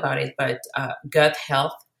didn't talk about it, but gut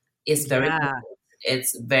health is very important.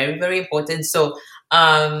 It's very, very important. So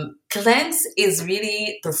cleanse is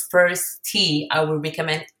really the first tea I would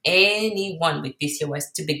recommend anyone with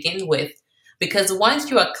PCOS to begin with. Because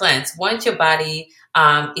once you are cleansed, once your body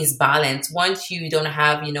is balanced, once you don't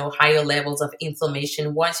have, higher levels of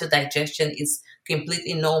inflammation, once your digestion is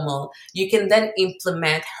completely normal, you can then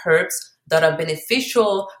implement herbs that are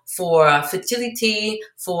beneficial for fertility,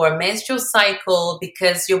 for menstrual cycle,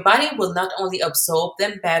 because your body will not only absorb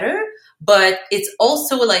them better, but it's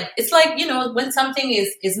also when something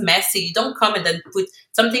is messy, you don't come and then put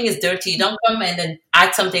something is dirty, you don't come and then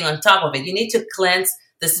add something on top of it. You need to cleanse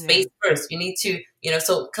the space first. You need to,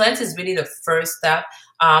 so cleanse is really the first step.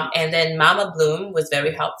 And then Mama Bloom was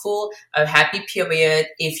very helpful. A happy period.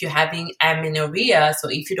 If you're having amenorrhea, so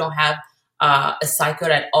if you don't have a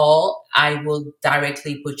cycle at all, I will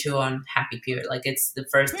directly put you on happy period. Like it's the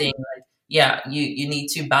first thing. Like, you need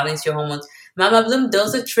to balance your hormones. Mama Bloom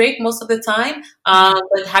does the trick most of the time.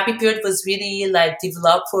 But happy period was really like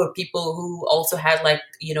developed for people who also had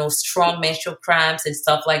strong menstrual cramps and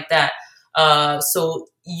stuff like that. So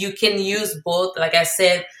you can use both. Like I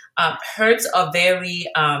said, herbs are very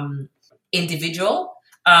individual.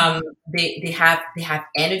 They have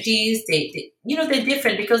energies. They're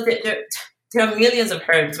different because there are millions of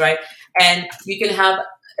herbs, right? And you can have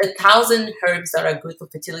 1,000 herbs that are good for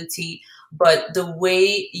fertility, but the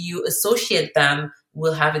way you associate them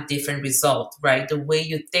will have a different result, right? The way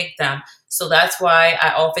you take them. So that's why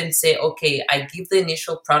I often say, okay, I give the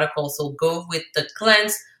initial protocol. So go with the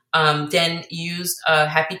cleanse. Then use a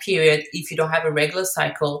happy period. If you don't have a regular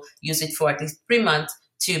cycle, use it for at least 3 months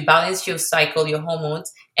to balance your cycle, your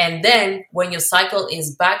hormones. And then when your cycle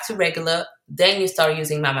is back to regular, then you start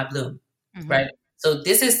using Mama Bloom, right? So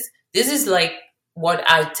this is like what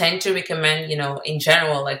I tend to recommend, in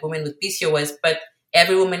general, like women with PCOS, but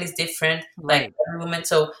every woman is different, like every woman.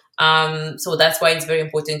 So that's why it's very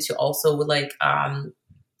important to also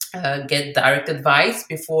get direct advice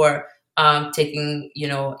before taking,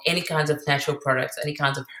 any kinds of natural products, any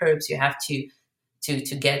kinds of herbs. You have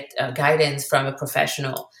to get guidance from a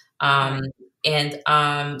professional. So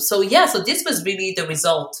this was really the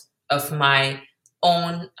result of my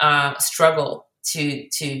own struggle to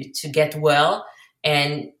get well.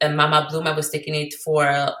 And Mama Bloom, I was taking it for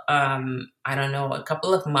a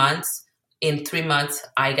couple of months. In 3 months,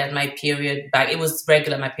 I got my period back. It was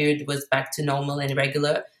regular. My period was back to normal and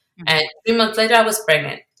regular. And 3 months later, I was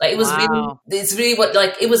pregnant. Like it was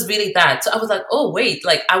it was really that. So I was like, oh wait,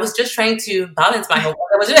 like I was just trying to balance my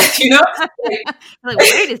hormones. I was just, like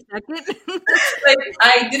wait a second. like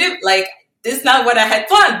I didn't this is not what I had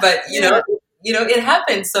planned, but it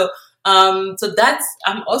happened. So So that's,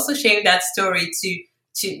 I'm also sharing that story to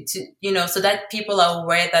so that people are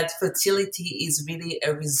aware that fertility is really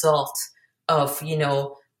a result of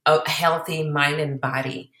a healthy mind and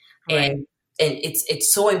body. Right. And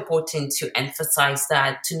it's so important to emphasize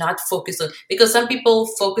that, to not focus on, because some people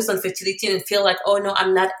focus on fertility and feel like, oh no,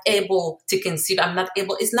 I'm not able to conceive, I'm not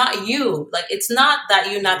able. It's not you. Like, it's not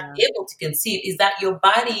that you're not able to conceive, is that your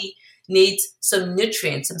body needs some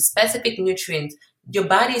nutrients, some specific nutrients. Your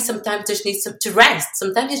body sometimes just needs to rest.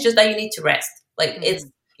 Sometimes it's just that you need to rest. Like, it's,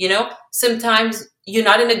 sometimes you're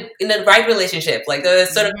not in a right relationship. Like,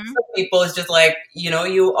 some people, it's just like,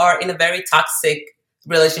 you are in a very toxic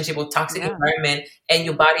relationship or toxic environment, and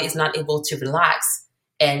your body is not able to relax,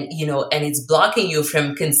 and and it's blocking you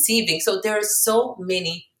from conceiving. So there are so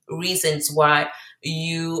many reasons why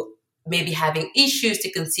you may be having issues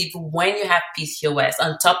to conceive when you have PCOS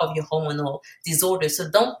on top of your hormonal disorder. So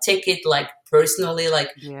don't take it like personally, like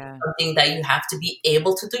something that you have to be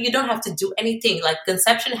able to do. You don't have to do anything. Like,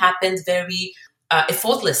 conception happens very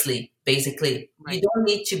effortlessly, basically. Right. You don't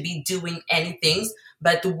need to be doing anything.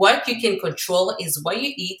 But what you can control is what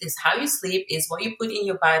you eat, is how you sleep, is what you put in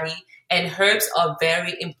your body. And herbs are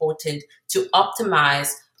very important to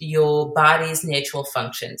optimize your body's natural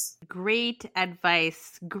functions. Great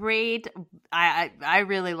advice. Great. I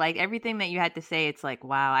really like everything that you had to say. It's like,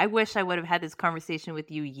 wow, I wish I would have had this conversation with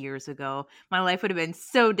you years ago. My life would have been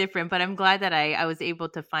so different, but I'm glad that I was able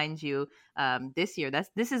to find you this year.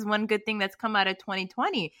 This is one good thing that's come out of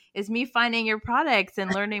 2020 is me finding your products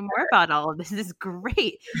and learning more about all of this. This is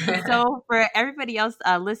great. So for everybody else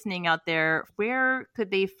listening out there, where could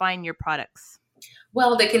they find your products?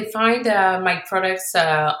 Well, they can find my products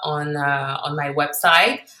on my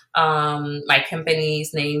website. My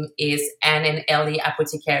company's name is N&L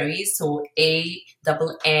Apothecary, so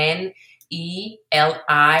ANNELI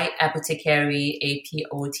Apothecary,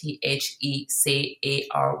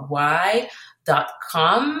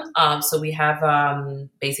 apothecary.com. So we have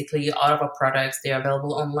basically all of our products. They're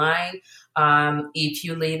available online. If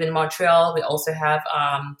you live in Montreal, we also have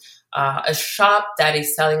a shop that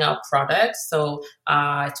is selling our products. So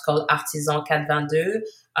it's called Artisan 422.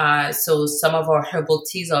 So some of our herbal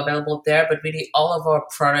teas are available there, but really all of our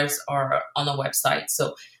products are on our website.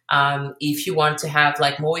 So if you want to have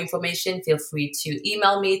like more information, feel free to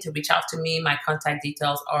email me, to reach out to me. My contact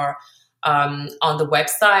details are on the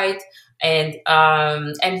website. And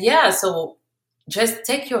yeah, so just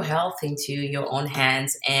take your health into your own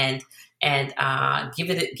hands and give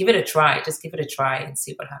it a try. Just give it a try and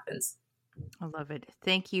see what happens. I love it.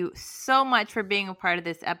 Thank you so much for being a part of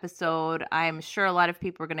this episode. I'm sure a lot of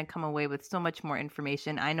people are going to come away with so much more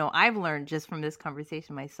information. I know I've learned just from this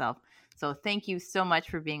conversation myself. So thank you so much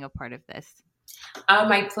for being a part of this.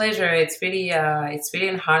 My pleasure. It's really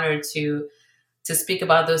an honor to speak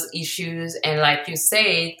about those issues. And like you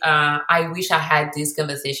said, I wish I had this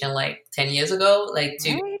conversation like 10 years ago,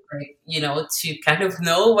 to kind of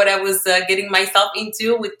know what I was getting myself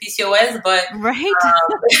into with PCOS. But,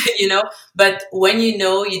 but when you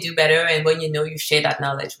know, you do better. And when you know, you share that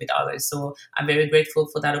knowledge with others. So I'm very grateful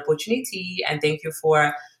for that opportunity. And thank you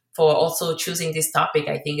for also choosing this topic.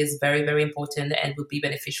 I think is very, very important and would be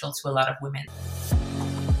beneficial to a lot of women.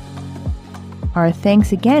 Our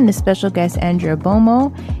thanks again to special guest Andrea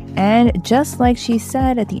Bomo. And just like she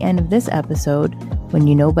said at the end of this episode, when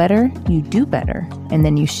you know better, you do better. And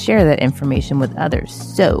then you share that information with others.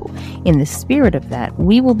 So in the spirit of that,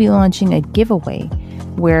 we will be launching a giveaway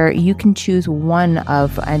where you can choose one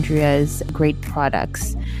of Andrea's great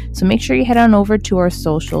products. So make sure you head on over to our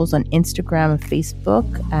socials on Instagram and Facebook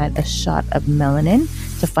at A Shot of Melanin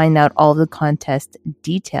to find out all the contest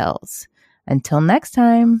details. Until next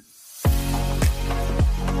time.